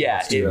emotional response. Yeah,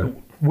 to it.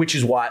 which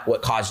is what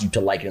caused you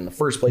to like it in the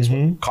first place,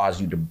 what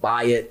caused you to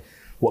buy it,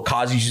 what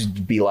caused you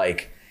to be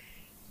like,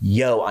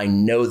 yo, I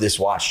know this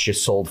watch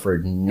just sold for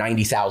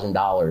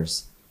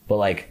 $90,000, but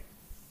like,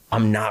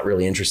 I'm not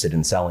really interested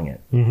in selling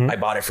it. I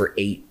bought it for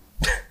 $8.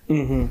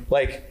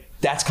 Like,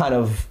 that's kind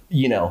of,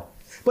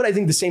 but I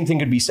think the same thing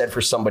could be said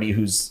for somebody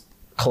who's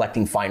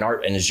collecting fine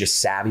art and is just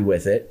savvy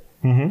with it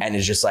and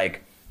is just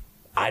like,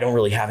 I don't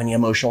really have any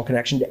emotional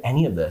connection to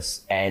any of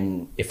this.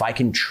 And if I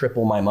can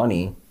triple my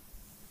money,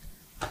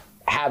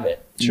 have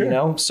it,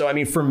 Sure. So, I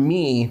mean, for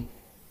me,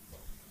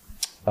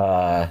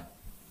 I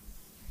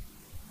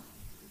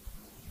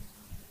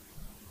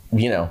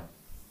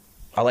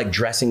like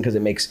dressing because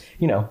it makes,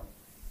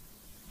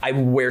 I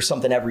wear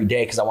something every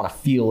day because I want to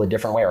feel a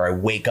different way, or I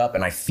wake up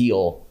and I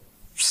feel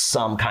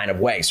some kind of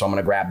way. So I'm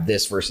going to grab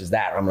this versus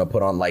that. Or I'm going to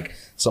put on like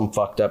some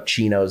fucked up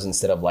chinos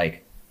instead of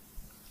like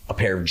a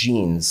pair of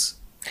jeans.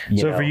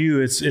 So for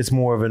you, it's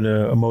more of an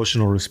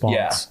emotional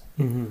response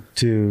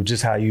to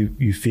just how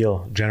you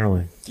feel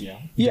generally. Yeah.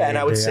 Yeah, and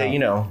I would day say,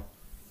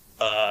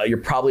 out. you're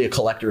probably a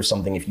collector of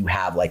something if you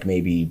have like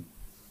maybe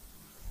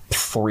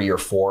 3 or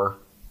 4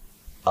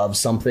 of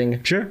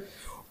something. Sure.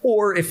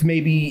 or if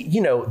maybe,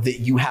 you know, that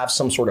you have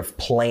some sort of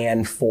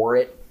plan for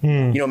it.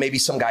 You know, maybe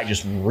some guy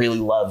just really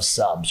loves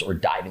subs or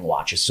diving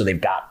watches. So they've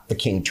got the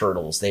King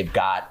Turtles, they've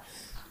got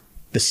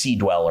the Sea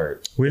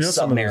Dweller, We the know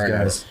some of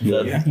those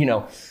Submariner, guys. you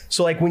know,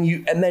 so like when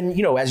you, and then,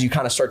 you know, as you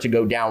kind of start to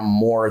go down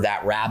more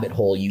that rabbit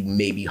hole, you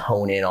maybe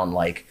hone in on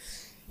like,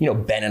 you know,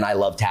 Ben and I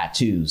love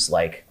tattoos.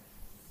 Like,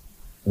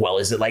 well,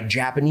 is it like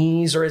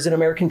Japanese or is it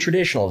American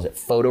traditional? Is it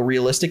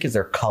photorealistic? Is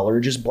their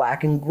color just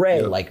black and gray?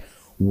 Yep. Like,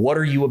 what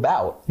are you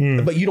about?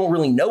 But you don't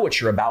really know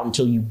what you're about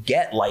until you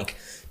get like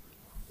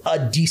a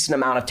decent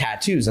amount of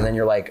tattoos. And then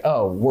you're like,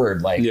 oh,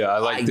 word. Like, Yeah, I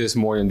like this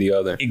more than the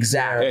other.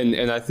 Exactly.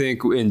 And I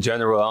think in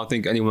general, I don't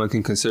think anyone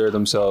can consider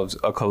themselves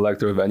a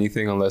collector of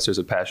anything unless there's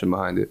a passion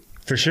behind it.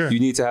 For sure. You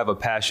need to have a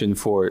passion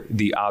for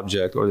the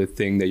object or the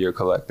thing that you're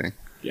collecting.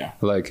 Yeah.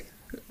 Like,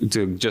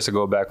 to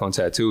go back on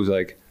tattoos,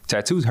 like,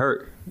 tattoos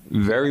hurt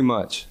very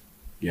much.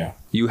 Yeah.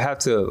 You have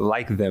to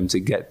like them to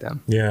get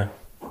them. Yeah.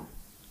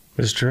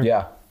 It's true.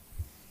 Yeah,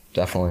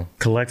 definitely.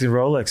 Collecting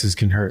Rolexes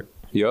can hurt.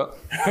 Yup.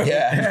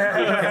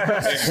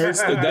 Yeah.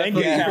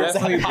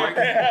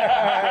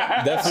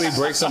 Definitely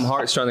break some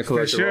hearts trying to For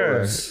collect a sure.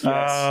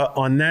 Rolex.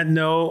 On that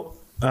note,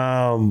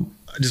 I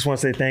just want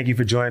to say thank you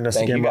for joining us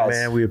Thank again, you, my guys.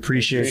 man. We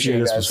appreciate you. you,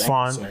 This guys. was Thank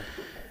fun. you, sir.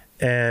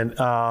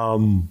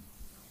 And,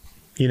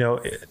 you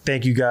know,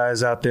 thank you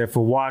guys out there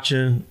for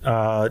watching.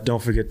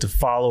 Don't forget to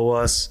follow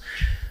us,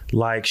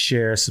 like,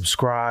 share,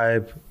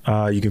 subscribe.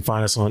 You can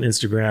find us on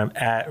Instagram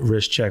at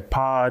Wrist Check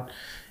Pod,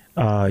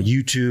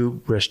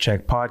 YouTube, Wrist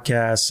Check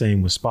Podcast,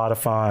 same with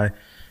Spotify,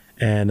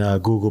 and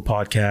Google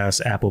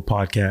Podcasts, Apple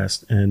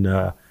Podcasts.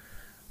 And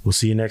we'll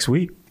see you next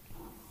week.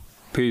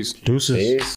 Peace. Deuces. Peace.